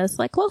brought us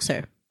like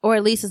closer, or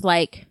at least it's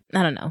like,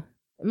 I don't know,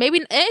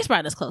 maybe it's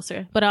brought us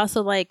closer, but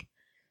also like,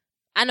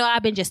 I know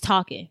I've been just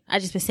talking. I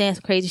just been saying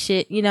some crazy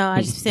shit, you know,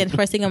 I just been saying the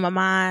first thing on my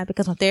mind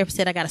because my therapist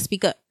said I got to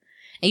speak up,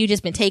 and you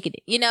just been taking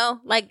it, you know,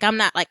 like I'm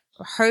not like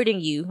hurting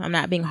you. I'm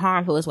not being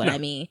harmful is what I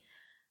mean,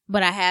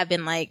 but I have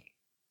been like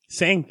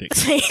saying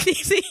things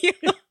to you.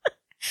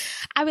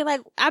 I feel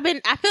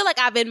like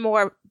I've been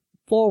more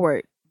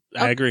forward.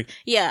 I agree.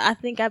 Yeah, I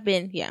think I've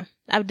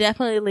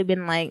definitely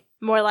been like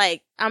more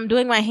like I'm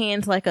doing my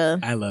hands like a.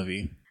 I love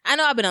you. I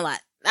know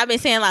I've been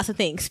saying lots of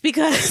things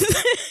because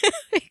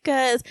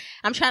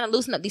I'm trying to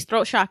loosen up these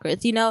throat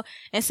chakras, you know?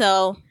 And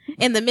so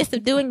in the midst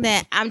of doing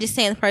that, I'm just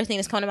saying the first thing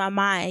that's coming to my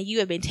mind. You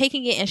have been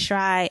taking it in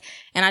stride,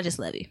 and I just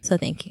love you. So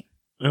thank you.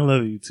 I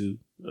love you too.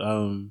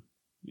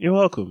 You're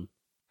welcome.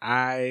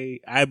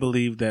 I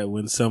believe that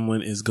when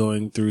someone is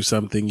going through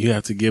something, you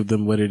have to give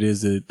them what it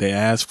is that they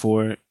ask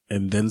for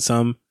and then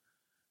some.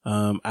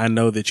 I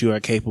know that you are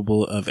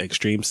capable of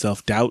extreme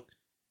self-doubt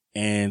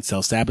and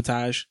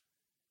self-sabotage.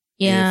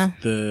 Yeah.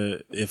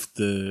 If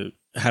the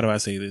how do I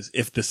say this?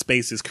 If the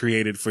space is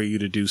created for you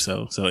to do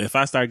so. So if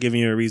I start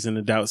giving you a reason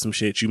to doubt some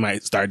shit, you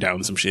might start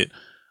doubting some shit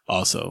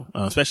also.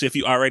 Especially if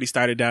you already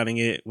started doubting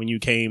it when you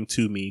came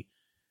to me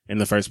in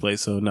the first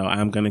place. So no,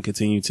 I'm going to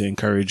continue to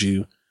encourage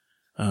you.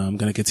 I'm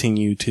going to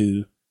continue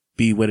to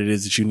be what it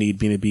is that you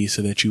need me to be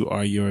so that you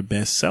are your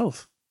best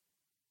self.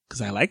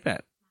 Because I like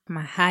that.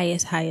 My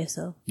highest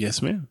self.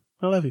 Yes, ma'am.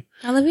 I love you.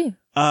 I love you.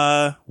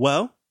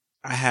 Well,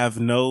 I have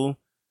no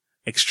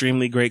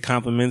extremely great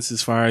compliments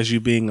as far as you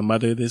being a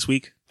mother this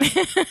week. Not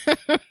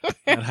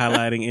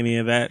highlighting any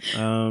of that.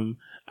 I'm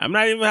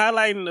not even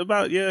highlighting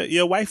about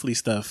your wifely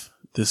stuff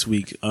this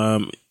week.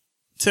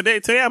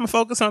 Today I'm going to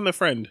focus on the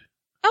friend.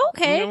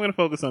 Okay. I'm going to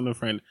focus on the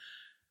friend.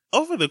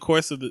 Over the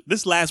course of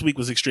this last week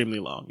was extremely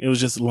long. It was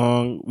just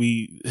long.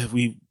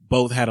 We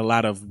both had a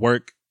lot of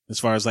work as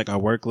far as like our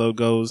workload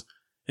goes.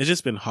 It's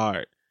just been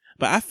hard.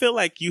 But I feel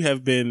like you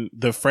have been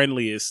the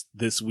friendliest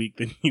this week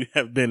than you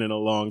have been in a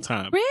long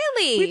time.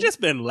 Really? We've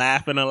just been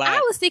laughing a lot. I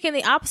was thinking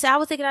the opposite. I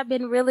was thinking I've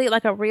been really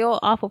like a real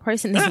awful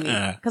person this week.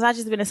 Because I've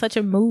just been in such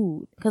a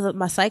mood because of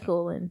my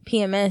cycle and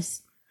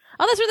PMS.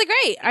 Oh, that's really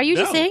great. Are you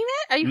just saying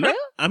that? Are you for real?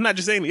 I'm not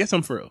just saying that. Yes,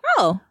 I'm for real.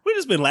 Oh. We've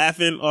just been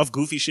laughing off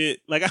goofy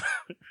shit. Like,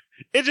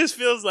 it just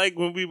feels like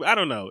I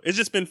don't know. It's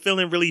just been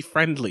feeling really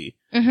friendly.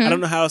 Mm-hmm. I don't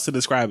know how else to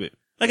describe it.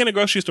 Like in a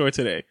grocery store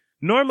today.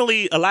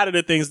 Normally, a lot of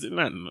the things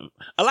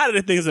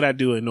that I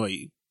do annoy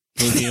you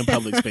when we in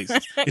public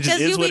spaces. It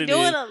just is what it is. You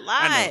be doing a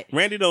lot. I know.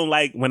 Randy don't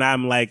like when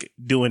I'm like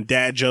doing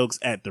dad jokes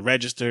at the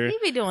register. You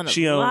be doing a lot.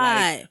 She don't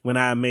like when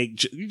I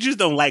make. You just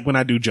don't like when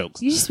I do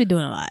jokes. You just be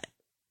doing a lot.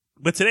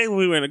 But today when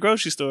we were in the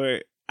grocery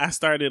store, I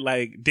started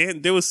like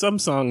there was some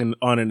song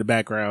on in the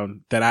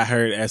background that I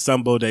heard at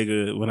some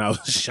bodega when I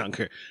was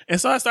younger,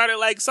 and so I started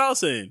like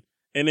salsaing.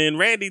 And then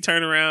Randy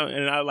turned around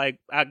and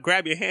I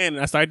grabbed your hand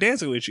and I started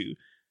dancing with you.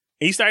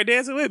 And you started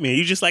dancing with me. And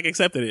you just like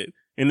accepted it.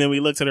 And then we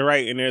look to the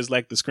right and there's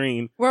like the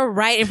screen. We're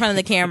right in front of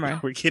the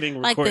camera. We're getting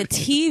recorded. Like the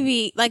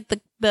TV, like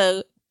the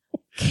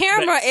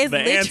camera is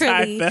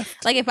literally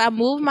like if I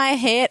move my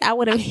head, I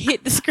would have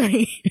hit the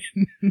screen.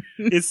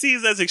 It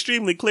sees us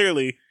extremely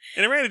clearly.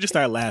 And Randy just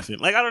started laughing.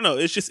 Like, I don't know.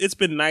 It's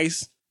been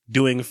nice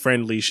doing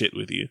friendly shit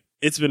with you.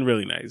 It's been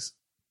really nice.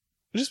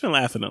 I've just been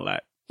laughing a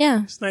lot.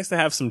 Yeah. It's nice to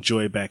have some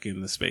joy back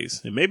in the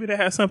space. And maybe that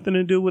has something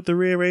to do with the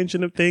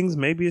rearranging of things.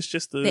 Maybe it's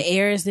just the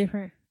air is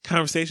different.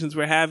 Conversations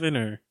we're having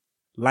or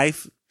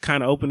life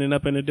kind of opening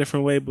up in a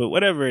different way. But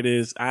whatever it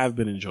is, I've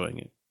been enjoying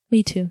it.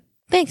 Me too.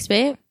 Thanks,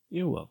 babe.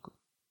 You're welcome.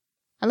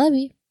 I love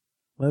you.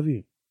 Love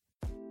you.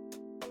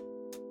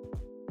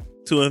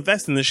 To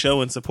invest in the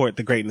show and support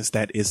the greatness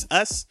that is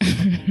us,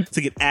 to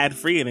get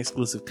ad-free and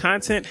exclusive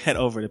content, head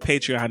over to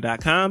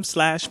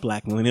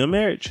patreon.com/Black Millennial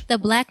Marriage. The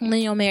Black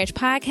Millennial Marriage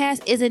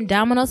podcast is in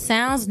Domino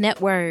Sounds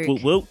Network.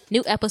 Whoop, whoop.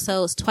 New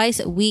episodes twice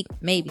a week,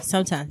 maybe,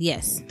 sometimes,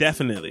 yes.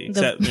 Definitely.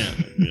 Except,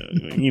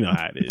 you know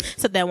how it is.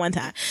 Except that one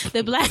time.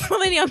 The Black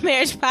Millennial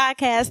Marriage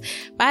podcast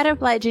Fight or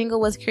Flight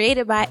jingle was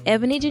created by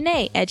Ebony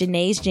Janae at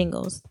Janae's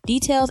Jingles.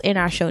 Details in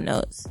our show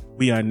notes.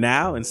 We are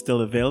now and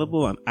still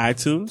available on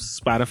iTunes,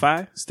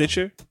 Spotify,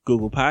 Stitcher,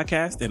 Google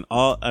Podcast, and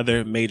all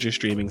other major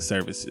streaming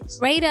services.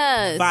 Rate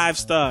us 5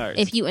 stars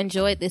if you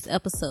enjoyed this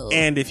episode.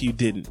 And if you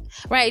didn't.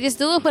 Right, just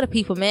do it for the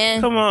people, man.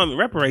 Come on,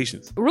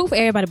 reparations. Root for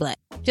everybody black.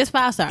 Just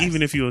 5 stars.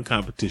 Even if you're in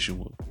competition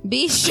with them.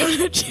 Be sure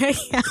to check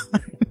out.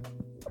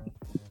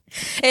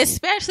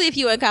 Especially if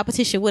you're in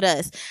competition with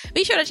us.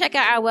 Be sure to check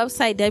out our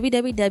website,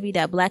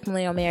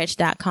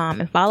 www.blackmillennialmarriage.com,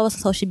 and follow us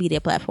on social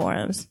media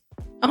platforms.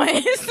 On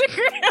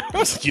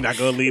Instagram. You're not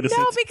going to lead us?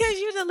 No, because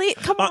you're the lead.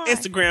 Come on. On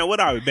Instagram,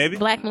 what are we, baby?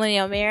 Black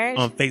Millennial Marriage.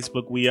 On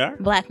Facebook, we are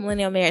Black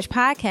Millennial Marriage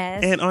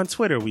Podcast. And on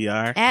Twitter, we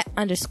are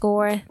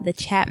 @_the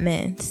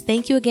Chapmans.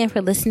 Thank you again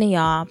for listening,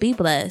 y'all. Be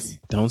blessed.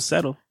 Don't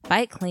settle.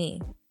 Fight clean.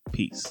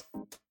 Peace.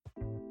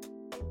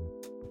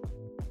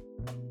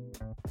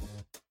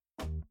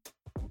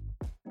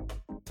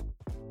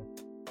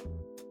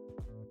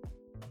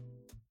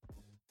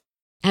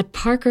 At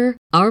Parker,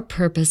 our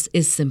purpose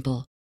is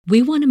simple.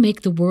 We want to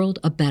make the world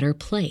a better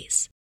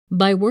place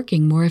by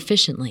working more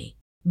efficiently,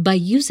 by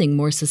using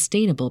more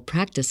sustainable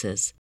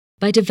practices,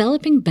 by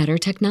developing better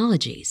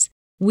technologies.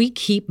 We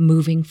keep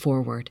moving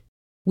forward.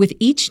 With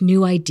each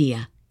new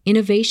idea,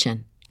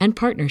 innovation, and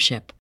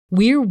partnership,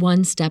 we're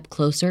one step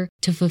closer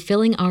to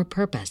fulfilling our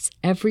purpose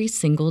every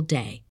single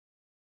day.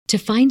 To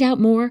find out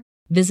more,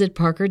 visit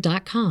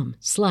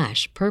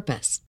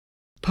parker.com/purpose.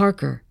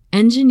 Parker,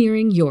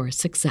 engineering your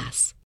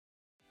success.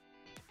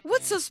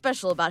 What's so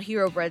special about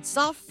Hero Bread's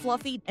soft,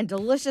 fluffy, and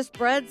delicious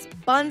breads,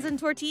 buns, and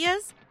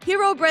tortillas?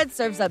 Hero Bread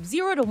serves up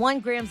 0 to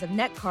 1 grams of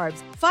net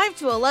carbs, 5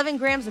 to 11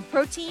 grams of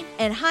protein,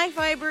 and high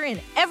fiber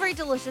in every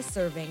delicious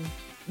serving.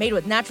 Made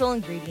with natural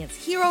ingredients,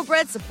 Hero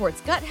Bread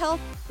supports gut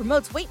health,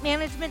 promotes weight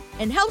management,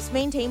 and helps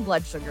maintain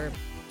blood sugar.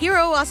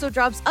 Hero also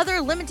drops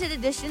other limited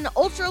edition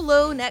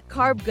ultra-low net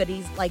carb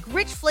goodies like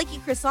rich flaky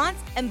croissants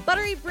and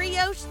buttery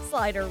brioche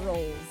slider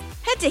rolls.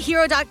 Head to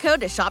hero.co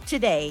to shop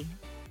today.